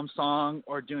a FAWM song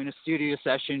or doing a studio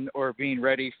session or being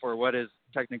ready for what is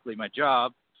technically my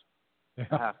job,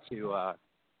 I have to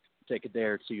take a day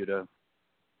or two to,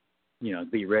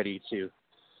 be ready to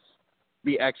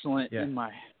be excellent in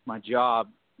my job.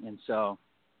 And so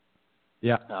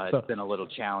it's been a little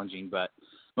challenging, but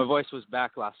my voice was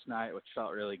back last night, which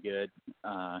felt really good.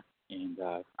 And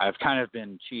I've kind of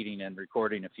been cheating and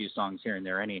recording a few songs here and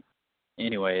there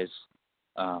anyways.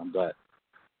 But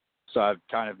so I've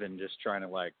kind of been just trying to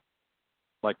like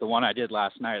the one I did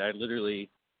last night.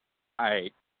 I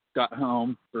got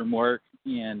home from work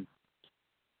and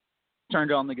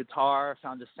turned on the guitar,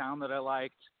 found a sound that I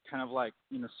liked, kind of like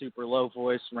super low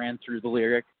voice, ran through the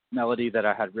lyric melody that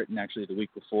I had written actually the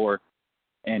week before,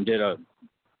 and did a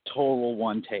total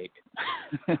one take.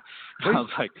 I was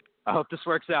like, I hope this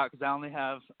works out because I only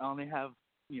have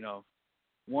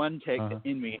one take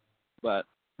in me, but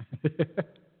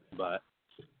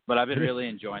I've been really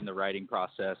enjoying the writing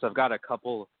process. I've got a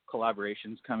couple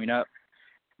collaborations coming up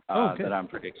that I'm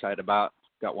pretty excited about.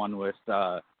 Got one with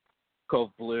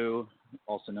Cove Blue,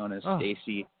 also known as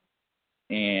Stacy,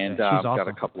 and I've got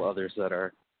a couple others that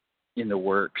are in the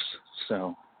works.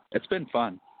 So it's been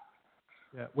fun.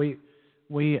 Yeah, we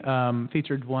we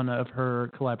featured one of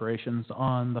her collaborations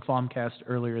on the Fawmcast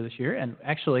earlier this year, and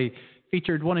actually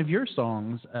featured one of your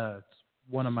songs. It's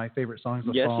one of my favorite songs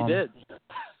of Yes, Fawm, you did.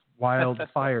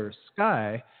 Wildfire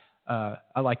Sky.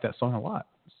 I like that song a lot.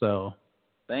 So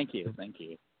Thank you.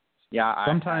 Yeah,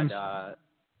 sometimes I had,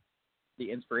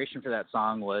 the inspiration for that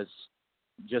song was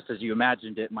just as you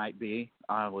imagined it might be.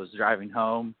 I was driving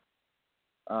home.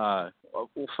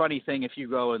 Funny thing, if you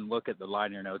go and look at the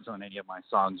liner notes on any of my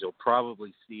songs, you'll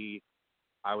probably see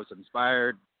I was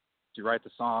inspired to write the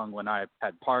song when I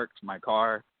had parked my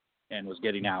car and was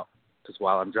getting out, because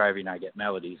while I'm driving, I get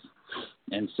melodies.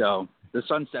 And so the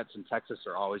sunsets in Texas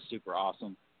are always super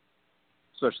awesome,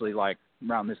 especially like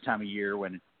around this time of year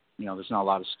when, there's not a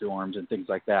lot of storms and things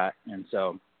like that. And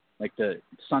so like the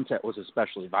sunset was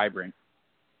especially vibrant,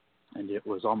 and it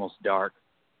was almost dark.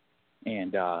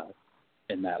 And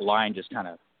that line just kind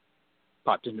of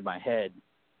popped into my head.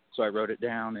 So I wrote it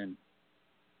down, and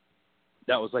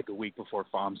that was like a week before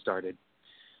Fawm started.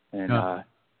 And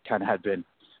kind of had been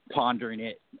pondering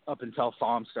it up until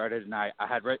Fawm started. And I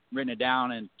had written it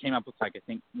down and came up with, like, I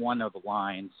think one of the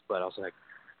lines. But I was like,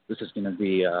 this is going to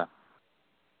be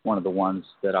one of the ones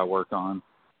that I work on.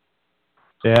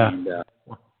 Yeah. And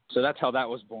so that's how that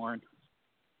was born.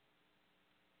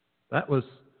 It was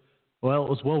well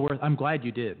worth. I'm glad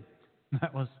you did.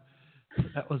 That was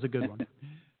a good one.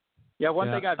 Yeah, one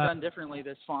thing I've done differently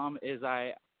this Fawm is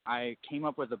I came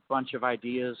up with a bunch of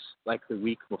ideas like the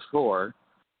week before,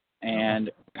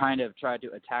 and kind of tried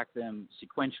to attack them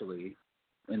sequentially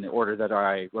in the order that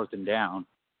I wrote them down.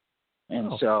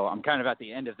 And so I'm kind of at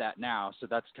the end of that now. So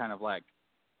that's kind of like,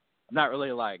 I'm not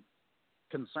really like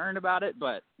concerned about it,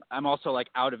 but I'm also like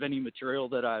out of any material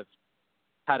that I've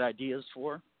had ideas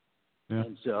for. Yeah.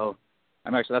 And so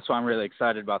that's why I'm really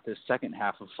excited about this second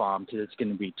half of Fawm, because it's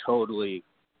going to be totally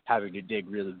having to dig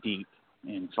really deep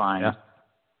and find,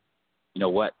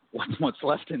 what's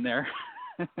left in there.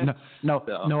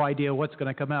 No idea what's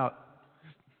going to come out.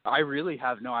 I really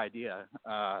have no idea.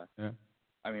 I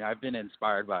mean, I've been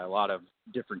inspired by a lot of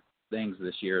different things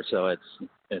this year, so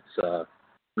it's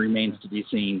remains to be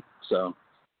seen. So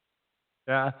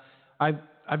yeah,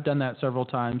 I've done that several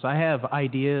times. I have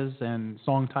ideas and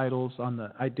song titles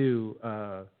I do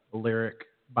a lyric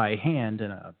by hand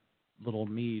in a little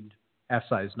Mead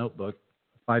half-size notebook,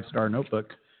 5-star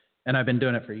notebook, and I've been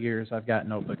doing it for years. I've got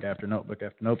notebook after notebook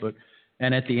after notebook,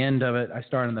 and at the end of it, I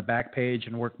start on the back page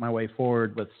and work my way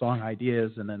forward with song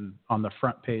ideas, and then on the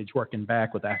front page working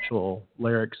back with actual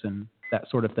lyrics and that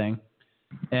sort of thing.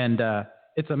 And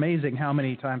it's amazing how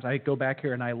many times I go back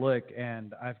here and I look,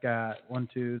 and I've got 1,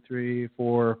 2, 3,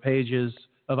 4 pages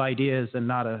of ideas,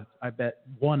 and I bet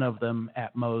one of them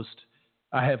at most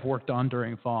I have worked on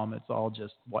during Fawm. It's all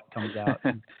just what comes out.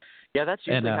 Yeah, that's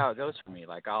usually how it goes for me.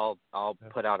 Like I'll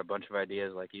put out a bunch of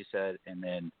ideas, like you said, and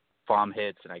then Fawm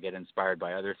hits, and I get inspired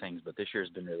by other things. But this year's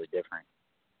been really different.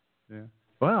 Yeah.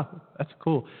 Wow, that's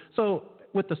cool. So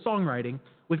with the songwriting,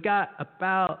 we've got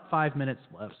about 5 minutes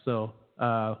left. So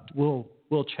we'll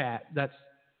chat. That's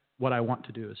what I want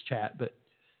to do, is chat. But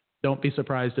don't be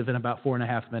surprised if in about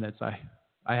 4.5 minutes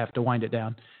I have to wind it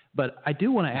down. But I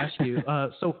do want to ask you.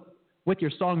 So with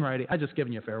your songwriting, I just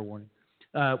given you a fair warning.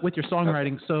 With your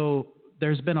songwriting, so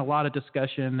there's been a lot of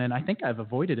discussion, and I think I've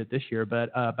avoided it this year, but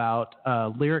about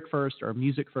lyric first or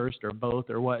music first or both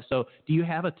or what. So do you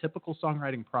have a typical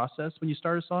songwriting process when you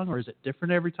start a song, or is it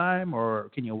different every time? Or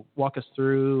can you walk us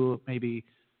through maybe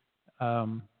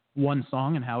one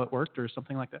song and how it worked or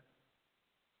something like that?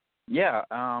 Yeah,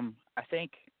 I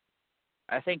think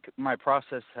my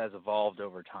process has evolved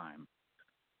over time.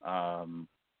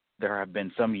 There have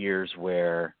been some years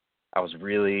where I was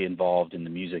really involved in the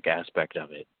music aspect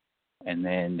of it. And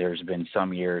then there's been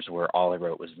some years where all I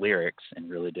wrote was lyrics and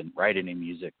really didn't write any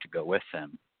music to go with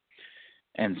them.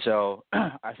 And so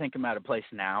I think I'm at a place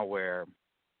now where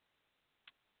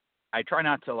I try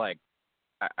not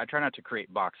to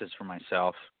create boxes for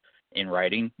myself in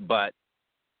writing, but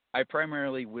I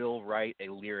primarily will write a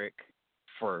lyric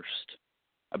first,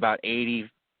 about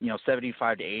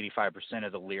 75 to 85%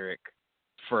 of the lyric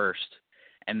first.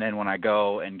 And then when I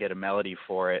go and get a melody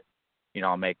for it,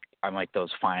 I make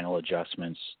those final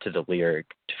adjustments to the lyric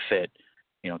to fit,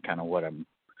 kind of what I'm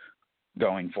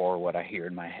going for, what I hear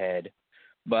in my head.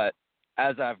 But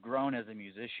as I've grown as a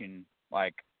musician,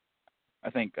 like, I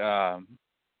think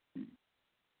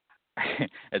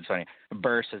it's funny.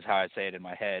 Burst is how I say it in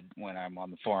my head when I'm on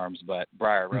the forums, but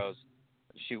Briar Rose,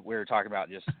 we were talking about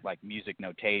just like music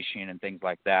notation and things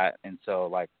like that. And so,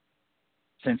 like,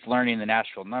 since learning the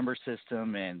Nashville number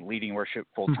system and leading worship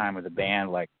full-time with a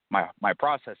band, like my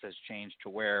process has changed to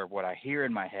where what I hear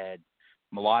in my head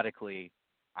melodically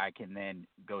I can then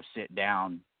go sit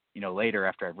down, later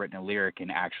after I've written a lyric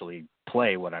and actually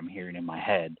play what I'm hearing in my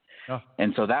head. Oh.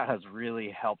 And so that has really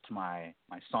helped my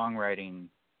songwriting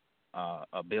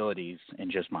abilities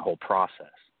and just my whole process.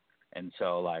 And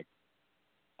so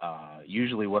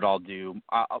usually what I'll do,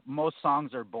 most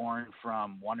songs are born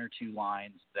from one or two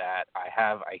lines that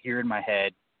I hear in my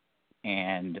head,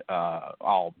 and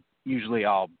I'll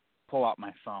pull out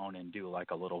my phone and do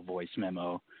like a little voice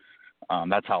memo.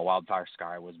 That's how Wildfire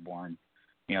Sky was born.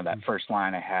 That first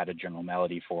line I had a general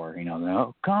melody for,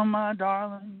 oh, come my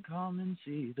darling, come and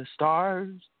see the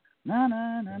stars, na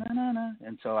na na na na na.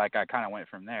 And so I kind of went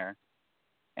from there.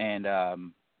 And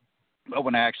but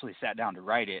when I actually sat down to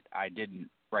write it, I didn't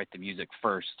write the music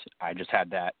first. I just had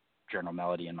that general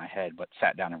melody in my head, but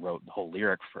sat down and wrote the whole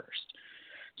lyric first.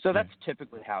 So that's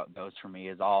typically how it goes for me.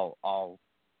 Is I'll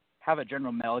have a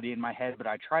general melody in my head, but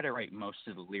I try to write most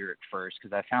of the lyric first,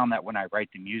 because I found that when I write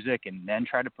the music and then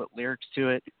try to put lyrics to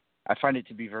it, I find it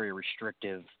to be very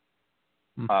restrictive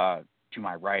to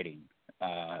my writing.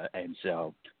 And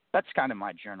so that's kind of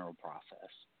my general process.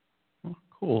 Oh,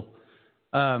 cool.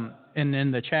 And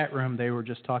in the chat room, they were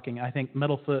just talking. I think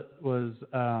Middlefoot was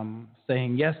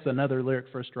saying, yes, another lyric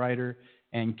first writer,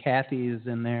 and Kathy is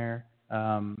in there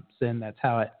saying that's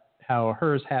how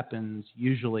hers happens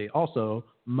usually. Also,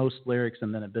 most lyrics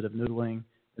and then a bit of noodling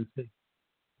and see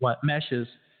what meshes.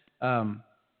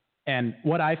 And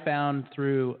what I found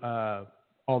through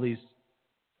all these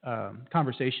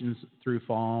conversations through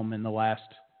Fawm in the last,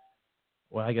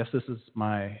 I guess this is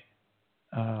my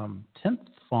 10th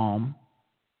Fawm,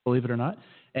 believe it or not.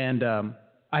 And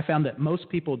I found that most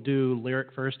people do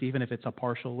lyric first, even if it's a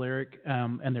partial lyric,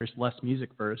 and there's less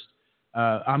music first.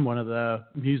 I'm one of the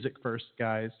music first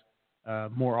guys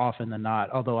more often than not,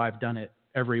 although I've done it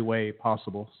every way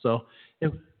possible. So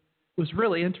it was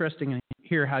really interesting to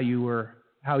hear how you were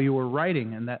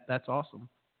writing, and that's awesome.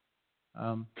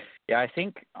 Yeah, I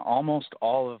think almost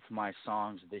all of my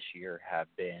songs this year have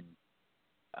been,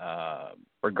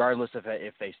 regardless of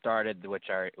if they started,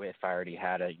 if I already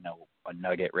had a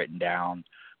nugget written down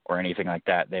or anything like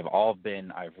that, they've all been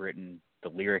I've written the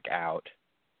lyric out,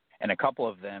 and a couple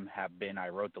of them have been I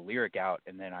wrote the lyric out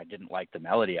and then I didn't like the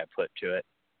melody I put to it,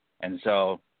 and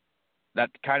so that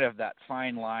kind of that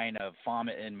fine line of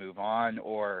vomit and move on,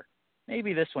 or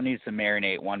maybe this one needs to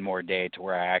marinate one more day to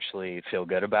where I actually feel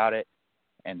good about it.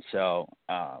 And so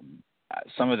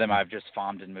some of them I've just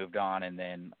fommed and moved on, and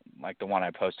then like the one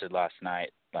I posted last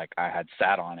night, like I had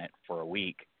sat on it for a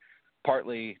week,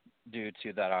 partly due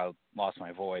to that I lost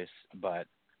my voice, but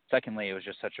secondly, it was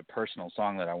just such a personal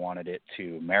song that I wanted it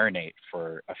to marinate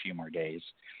for a few more days.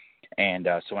 And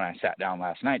so when I sat down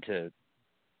last night to,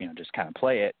 just kind of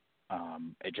play it,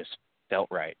 it just felt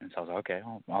right. And so I was like, okay,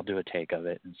 I'll do a take of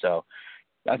it. And so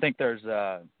I think there's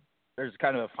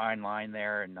kind of a fine line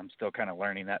there, and I'm still kind of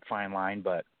learning that fine line,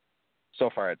 but so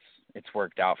far it's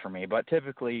worked out for me. But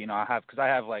typically, I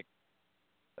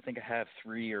think I have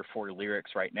 3 or 4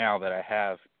 lyrics right now that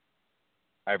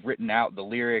I've written out the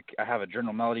lyric. I have a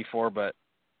general melody for, but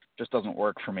just doesn't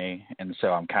work for me. And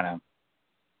so I'm kind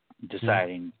of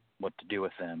deciding what to do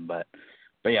with them. But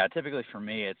yeah, typically for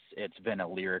me, it's been a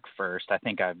lyric first. I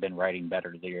think I've been writing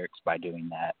better lyrics by doing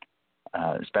that,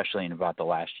 especially in about the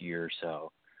last year or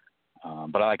so.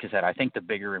 But like I said, I think the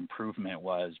bigger improvement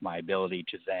was my ability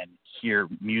to then hear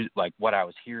music, like what I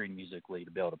was hearing musically,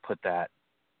 to be able to put that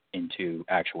into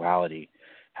actuality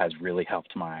has really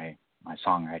helped my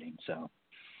songwriting. So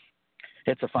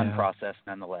it's a fun process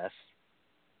nonetheless.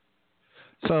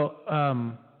 So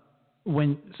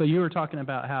so you were talking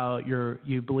about how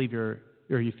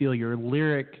you feel your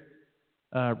lyric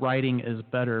writing is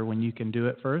better when you can do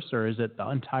it first, or is it the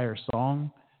entire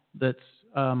song that's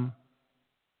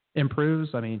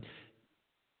improves? I mean,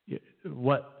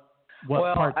 what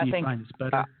part do you find is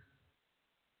better?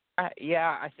 I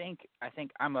think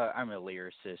I'm a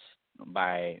lyricist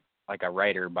by, like, a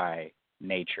writer by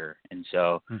nature, and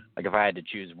so like if I had to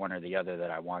choose one or the other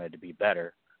that I wanted to be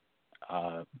better,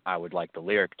 I would like the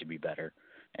lyric to be better.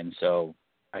 And so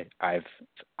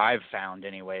I've found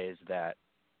anyways that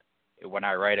when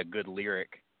I write a good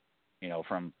lyric,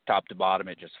 from top to bottom,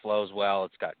 it just flows well.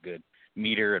 It's got good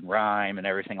meter and rhyme and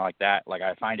everything like that. Like,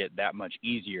 I find it that much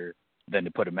easier than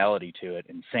to put a melody to it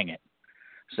and sing it.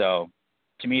 So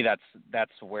to me,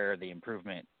 that's where the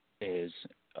improvement is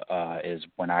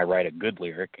when I write a good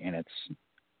lyric and it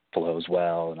flows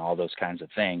well and all those kinds of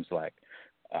things. Like,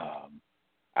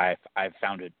 I've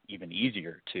found it even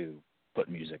easier to put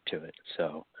music to it.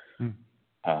 So,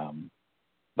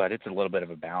 but it's a little bit of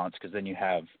a balance, because then you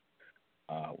have,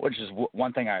 which is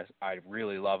one thing I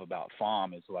really love about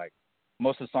Fawm, is like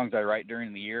most of the songs I write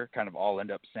during the year kind of all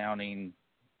end up sounding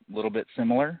a little bit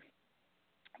similar.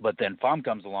 But then Fawm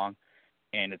comes along,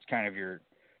 and it's kind of your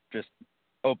just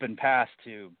open pass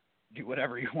to do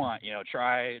whatever you want,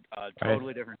 try a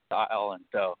totally different style. And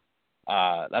so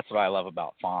that's what I love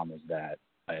about Fawm, is that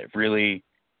it really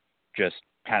just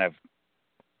kind of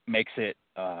makes it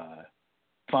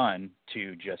fun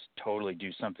to just totally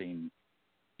do something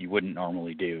you wouldn't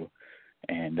normally do,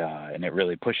 and it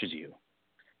really pushes you.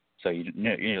 So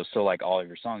so like all of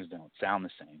your songs don't sound the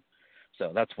same.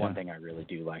 So that's one thing I really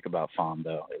do like about Fawm,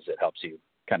 though, is it helps you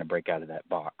kind of break out of that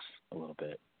box a little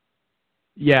bit.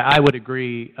 Yeah, I would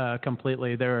agree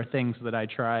completely. There are things that I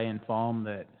try in Fawm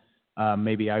that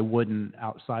maybe I wouldn't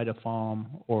outside of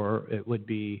Fawm, or it would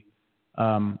be,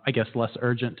 I guess, less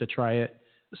urgent to try it.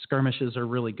 Skirmishes are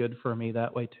really good for me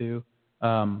that way too.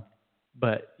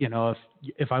 But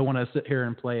if I want to sit here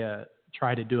and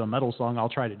try to do a metal song, I'll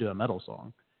try to do a metal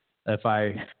song. If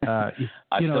I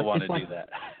still want to do that.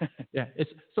 Yeah,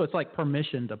 it's like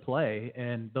permission to play,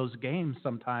 and those games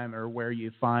sometimes are where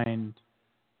you find,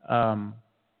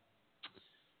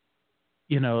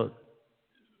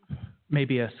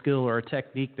 maybe a skill or a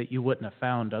technique that you wouldn't have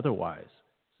found otherwise.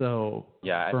 So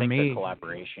yeah, I think the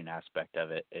collaboration aspect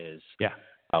of it is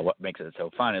what makes it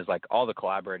so fun. Is like all the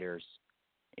collaborators,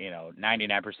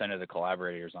 99% of the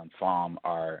collaborators on Fawm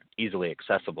are easily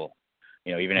accessible.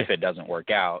 Even if it doesn't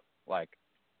work out, like,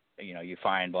 you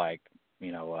find like,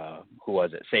 who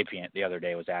was it? Sapient the other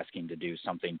day was asking to do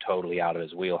something totally out of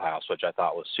his wheelhouse, which I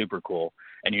thought was super cool.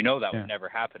 And that would never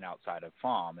happen outside of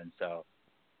Fawm. And so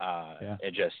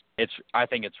I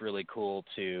think it's really cool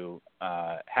to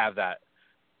have that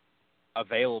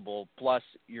available. Plus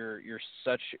you're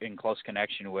such in close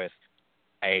connection with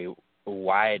a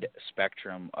wide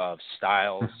spectrum of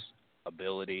styles,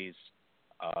 abilities,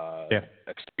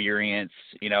 experience.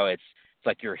 It's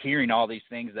like you're hearing all these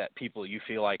things that people you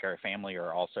feel like are family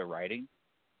are also writing,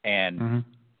 and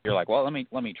you're like, well, let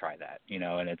me try that,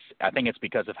 and I think it's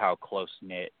because of how close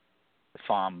knit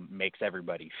Fawm makes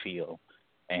everybody feel,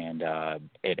 and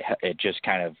it just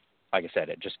kind of, like I said,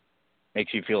 it just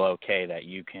makes you feel okay that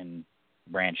you can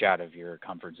branch out of your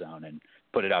comfort zone and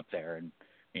put it up there, and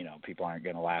people aren't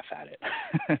going to laugh at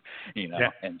it,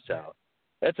 and so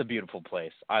that's a beautiful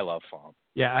place. I love Fawm.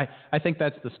 Yeah, I think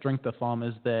that's the strength of Fawm,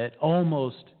 is that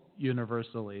almost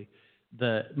universally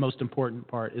the most important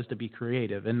part is to be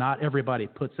creative. And not everybody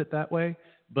puts it that way,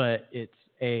 but it's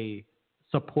a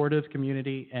supportive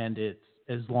community, and it's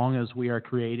as long as we are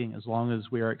creating, as long as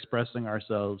we are expressing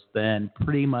ourselves, then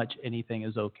pretty much anything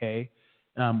is okay.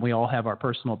 We all have our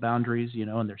personal boundaries,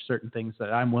 and there's certain things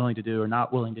that I'm willing to do or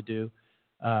not willing to do,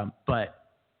 but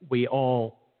we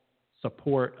all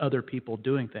support other people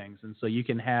doing things. And so you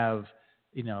can have,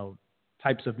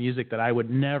 types of music that I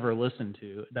would never listen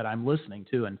to that I'm listening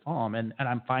to in Fawm. And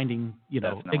I'm finding,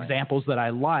 examples that I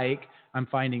like. I'm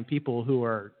finding people who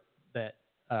are that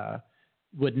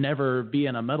would never be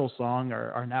in a metal song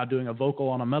or are now doing a vocal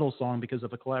on a metal song because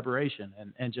of a collaboration,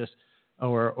 and just,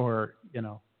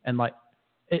 and like,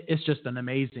 it's just an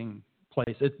amazing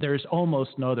place. There's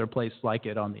almost no other place like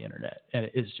it on the internet.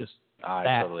 And it's just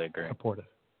totally agree. Supportive.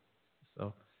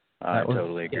 So I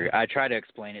totally agree. I try to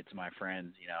explain it to my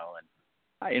friends,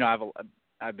 and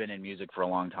I've been in music for a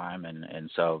long time, and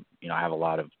so I have a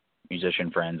lot of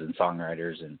musician friends and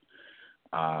songwriters, and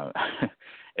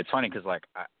it's funny because like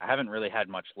I haven't really had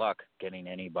much luck getting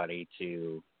anybody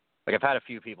to, like, I've had a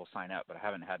few people sign up, but I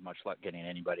haven't had much luck getting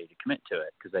anybody to commit to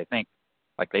it because they think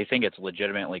it's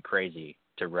legitimately crazy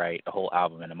to write a whole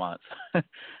album in a month. And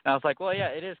I was like, well, yeah,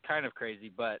 it is kind of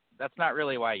crazy, but that's not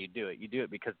really why you do it. You do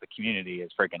it because the community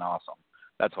is freaking awesome.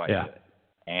 That's why you do it.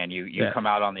 And you come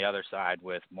out on the other side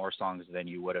with more songs than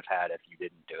you would have had if you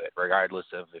didn't do it, regardless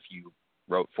of if you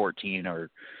wrote 14 or,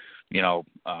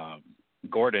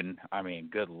 Gordon, I mean,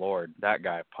 good Lord, that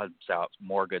guy pumps out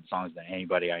more good songs than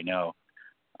anybody I know.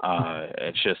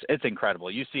 It's incredible.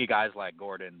 You see guys like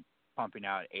Gordon pumping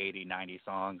out 80, 90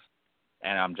 songs,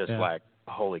 and I'm just like,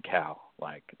 holy cow,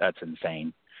 like, that's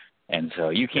insane. And so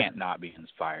you can't not be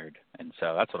inspired. And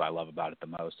so that's what I love about it the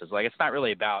most, is like, it's not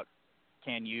really about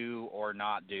can you or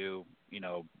not do,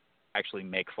 actually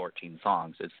make 14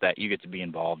 songs. It's that you get to be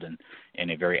involved in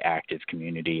a very active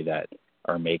community that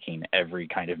are making every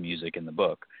kind of music in the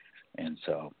book. And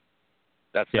so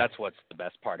that's what's the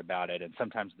best part about it. And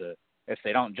sometimes if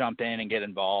they don't jump in and get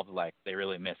involved, like, they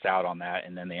really miss out on that,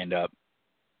 and then they end up,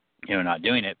 not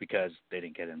doing it because they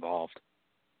didn't get involved.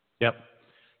 Yep.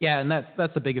 Yeah, and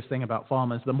that's the biggest thing about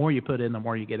Fawm, is the more you put in, the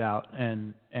more you get out,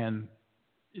 and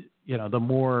the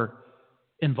more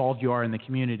involved you are in the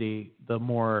community, the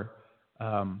more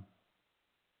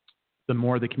the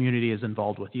more the community is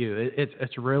involved with you.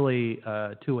 It's really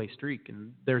a two-way streak.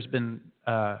 And there's been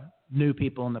new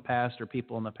people in the past or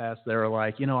people in the past that are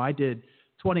like, I did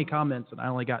 20 comments and I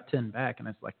only got 10 back. And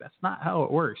it's like, that's not how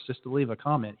it works, just to leave a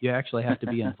comment. You actually have to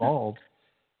be involved.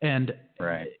 And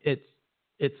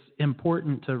it's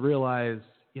important to realize,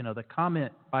 the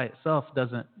comment by itself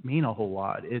doesn't mean a whole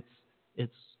lot.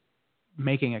 It's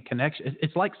making a connection.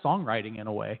 It's like songwriting in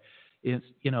a way. It's,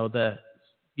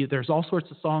 there's all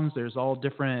sorts of songs. There's all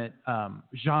different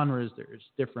genres. There's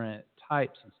different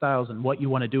types and styles and what you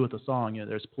want to do with a song.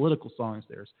 There's political songs.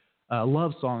 There's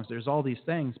love songs. There's all these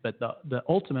things. But the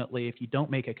ultimately, if you don't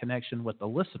make a connection with the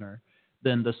listener,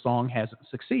 then the song hasn't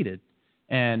succeeded.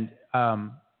 And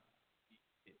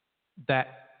that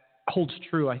holds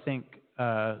true, I think,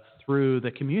 through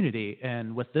the community.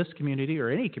 And with this community or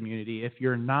any community, if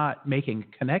you're not making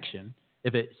a connection,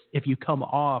 if you come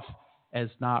off as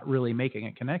not really making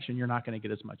a connection, you're not going to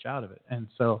get as much out of it. And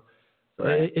so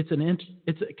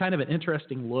it's kind of an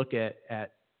interesting look at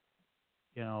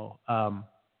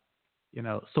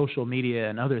social media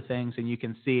and other things, and you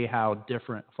can see how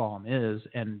different Fawm is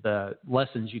and the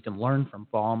lessons you can learn from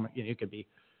Fawm. It could be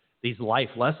these life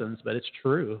lessons, but it's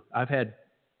true. I've had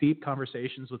deep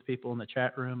conversations with people in the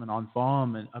chat room and on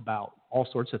Fawm and about all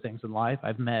sorts of things in life.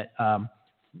 I've met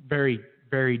very,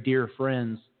 very dear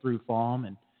friends through Fawm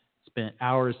and spent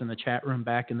hours in the chat room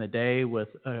back in the day with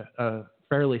a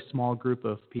fairly small group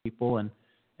of people and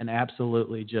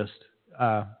absolutely just,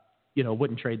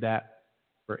 wouldn't trade that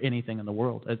for anything in the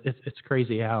world. It's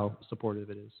crazy how supportive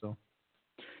it is. So,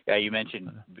 yeah, you mentioned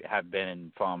have been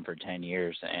in Fawm for 10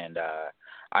 years, and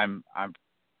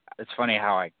it's funny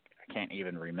how I can't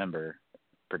even remember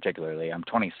particularly. I'm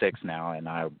 26 now, and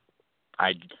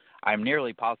I'm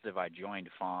nearly positive I joined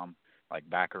Fawm like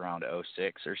back around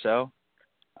 06 or so.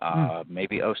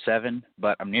 Maybe 07,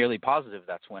 but I'm nearly positive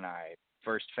that's when I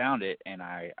first found it, and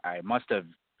I must have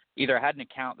either had an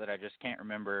account that I just can't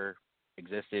remember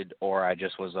existed, or I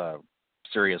just was a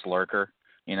serious lurker,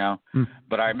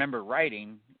 But I remember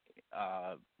writing,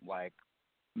 like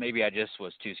maybe I just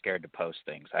was too scared to post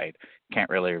things. I can't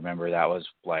really remember. That was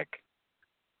like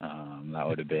that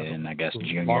would have been, I guess,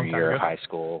 junior year of high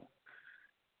school,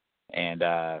 and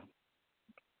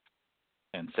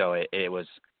so it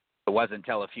wasn't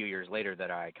until a few years later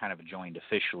that I kind of joined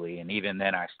officially, and even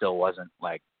then I still wasn't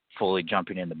like fully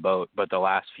jumping in the boat. But the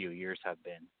last few years have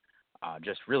been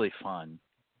just really fun,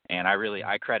 and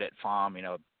I credit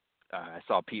Fawm. I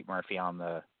saw Pete Murphy on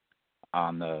the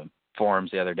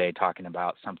forums the other day talking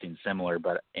about something similar,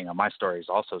 but my story is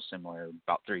also similar.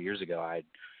 About 3 years ago,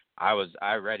 I was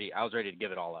ready to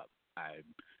give it all up. I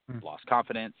lost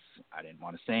confidence. I didn't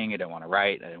want to sing. I didn't want to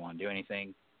write. I didn't want to do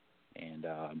anything, and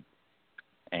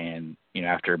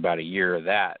after about a year of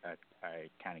that, I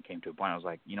kind of came to a point. I was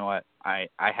like, you know what, I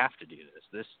have to do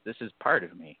this. This is part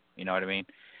of me. You know what I mean?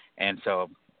 And so,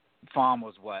 Fawm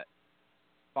was what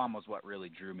really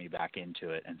drew me back into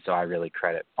it. And so I really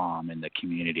credit Fawm and the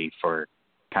community for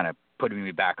kind of putting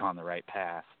me back on the right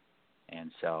path. And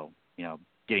so,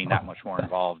 getting that much more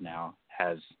involved now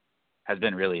has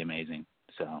been really amazing.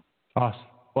 So awesome.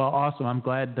 Well, awesome. I'm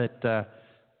glad that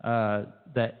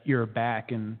that you're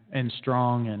back and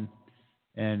strong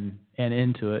and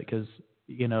into it, because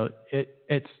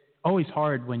it's always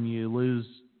hard when you lose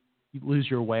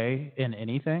your way in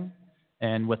anything,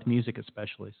 and with music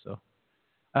especially. So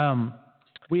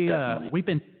we've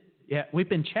been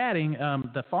chatting.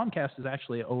 The Fawmcast is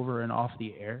actually over and off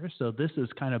the air, so this is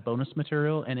kind of bonus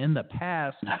material. And in the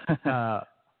past,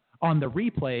 on the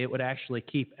replay, it would actually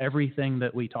keep everything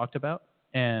that we talked about,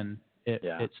 and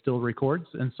it still records.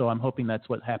 And so I'm hoping that's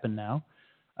what happened now.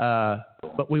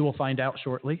 But we will find out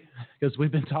shortly, because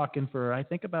we've been talking for, I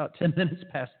think, about 10 minutes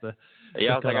past the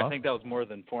Yeah, I was like, I think that was more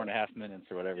than 4.5 minutes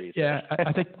or whatever you said. Yeah,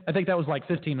 I think that was like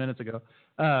 15 minutes ago.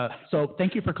 So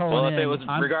thank you for calling in. Well, if it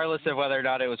was, regardless of whether or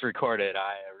not it was recorded,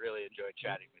 I really enjoyed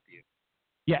chatting with you.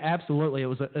 Yeah, absolutely. It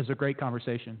was a great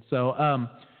conversation. So,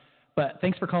 but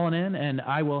thanks for calling in, and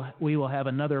we will have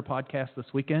another podcast this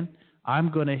weekend.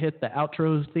 I'm going to hit the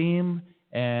outro theme,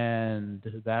 and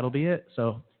that'll be it.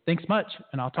 So thanks much,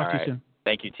 and I'll talk to you soon.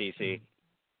 Thank you, TC.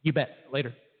 You bet.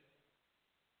 Later.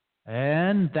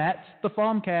 And that's the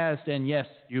Fawmcast. And yes,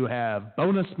 you have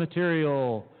bonus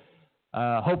material,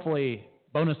 hopefully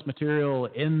bonus material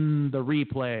in the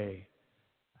replay.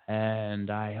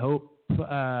 And I hope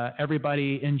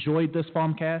everybody enjoyed this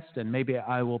Fawmcast, and maybe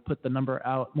I will put the number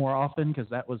out more often, because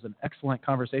that was an excellent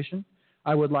conversation.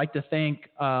 I would like to thank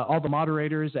all the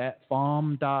moderators at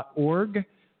fawm.org,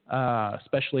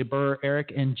 especially Burr,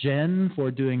 Eric, and Jen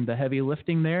for doing the heavy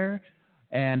lifting there.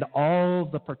 and all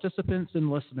the participants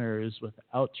and listeners.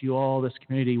 Without you all, this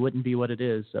community wouldn't be what it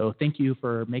is. So thank you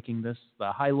for making this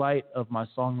the highlight of my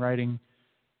songwriting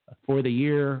for the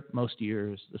year, most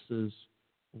years. This is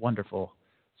wonderful.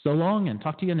 So long, and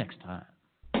talk to you next time.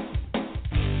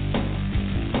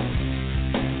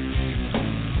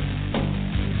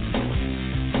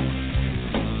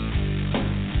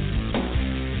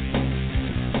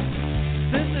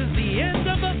 This is the end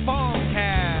of the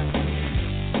Fawmcast.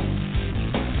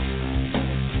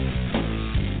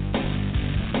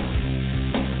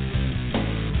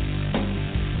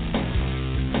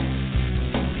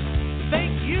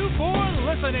 Thank you for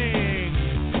listening.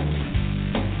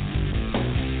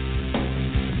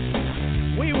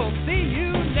 We will see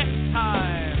you next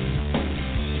time.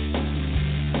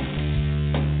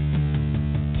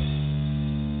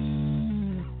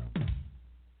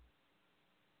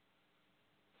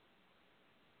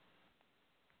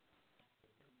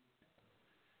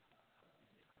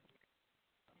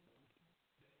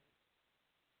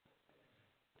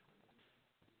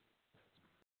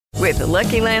 With the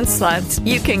Lucky Land Slots,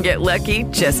 you can get lucky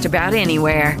just about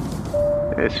anywhere.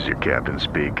 This is your captain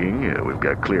speaking. We've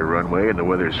got clear runway and the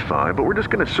weather's fine, but we're just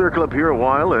going to circle up here a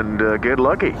while and get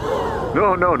lucky.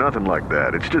 No, nothing like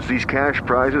that. It's just these cash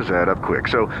prizes add up quick.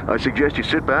 So I suggest you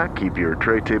sit back, keep your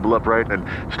tray table upright, and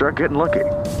start getting lucky.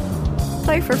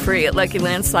 Play for free at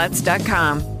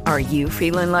LuckyLandSlots.com. Are you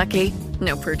feeling lucky?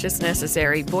 No purchase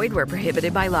necessary. Void where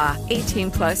prohibited by law.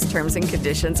 18+ terms and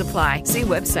conditions apply. See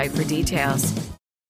website for details.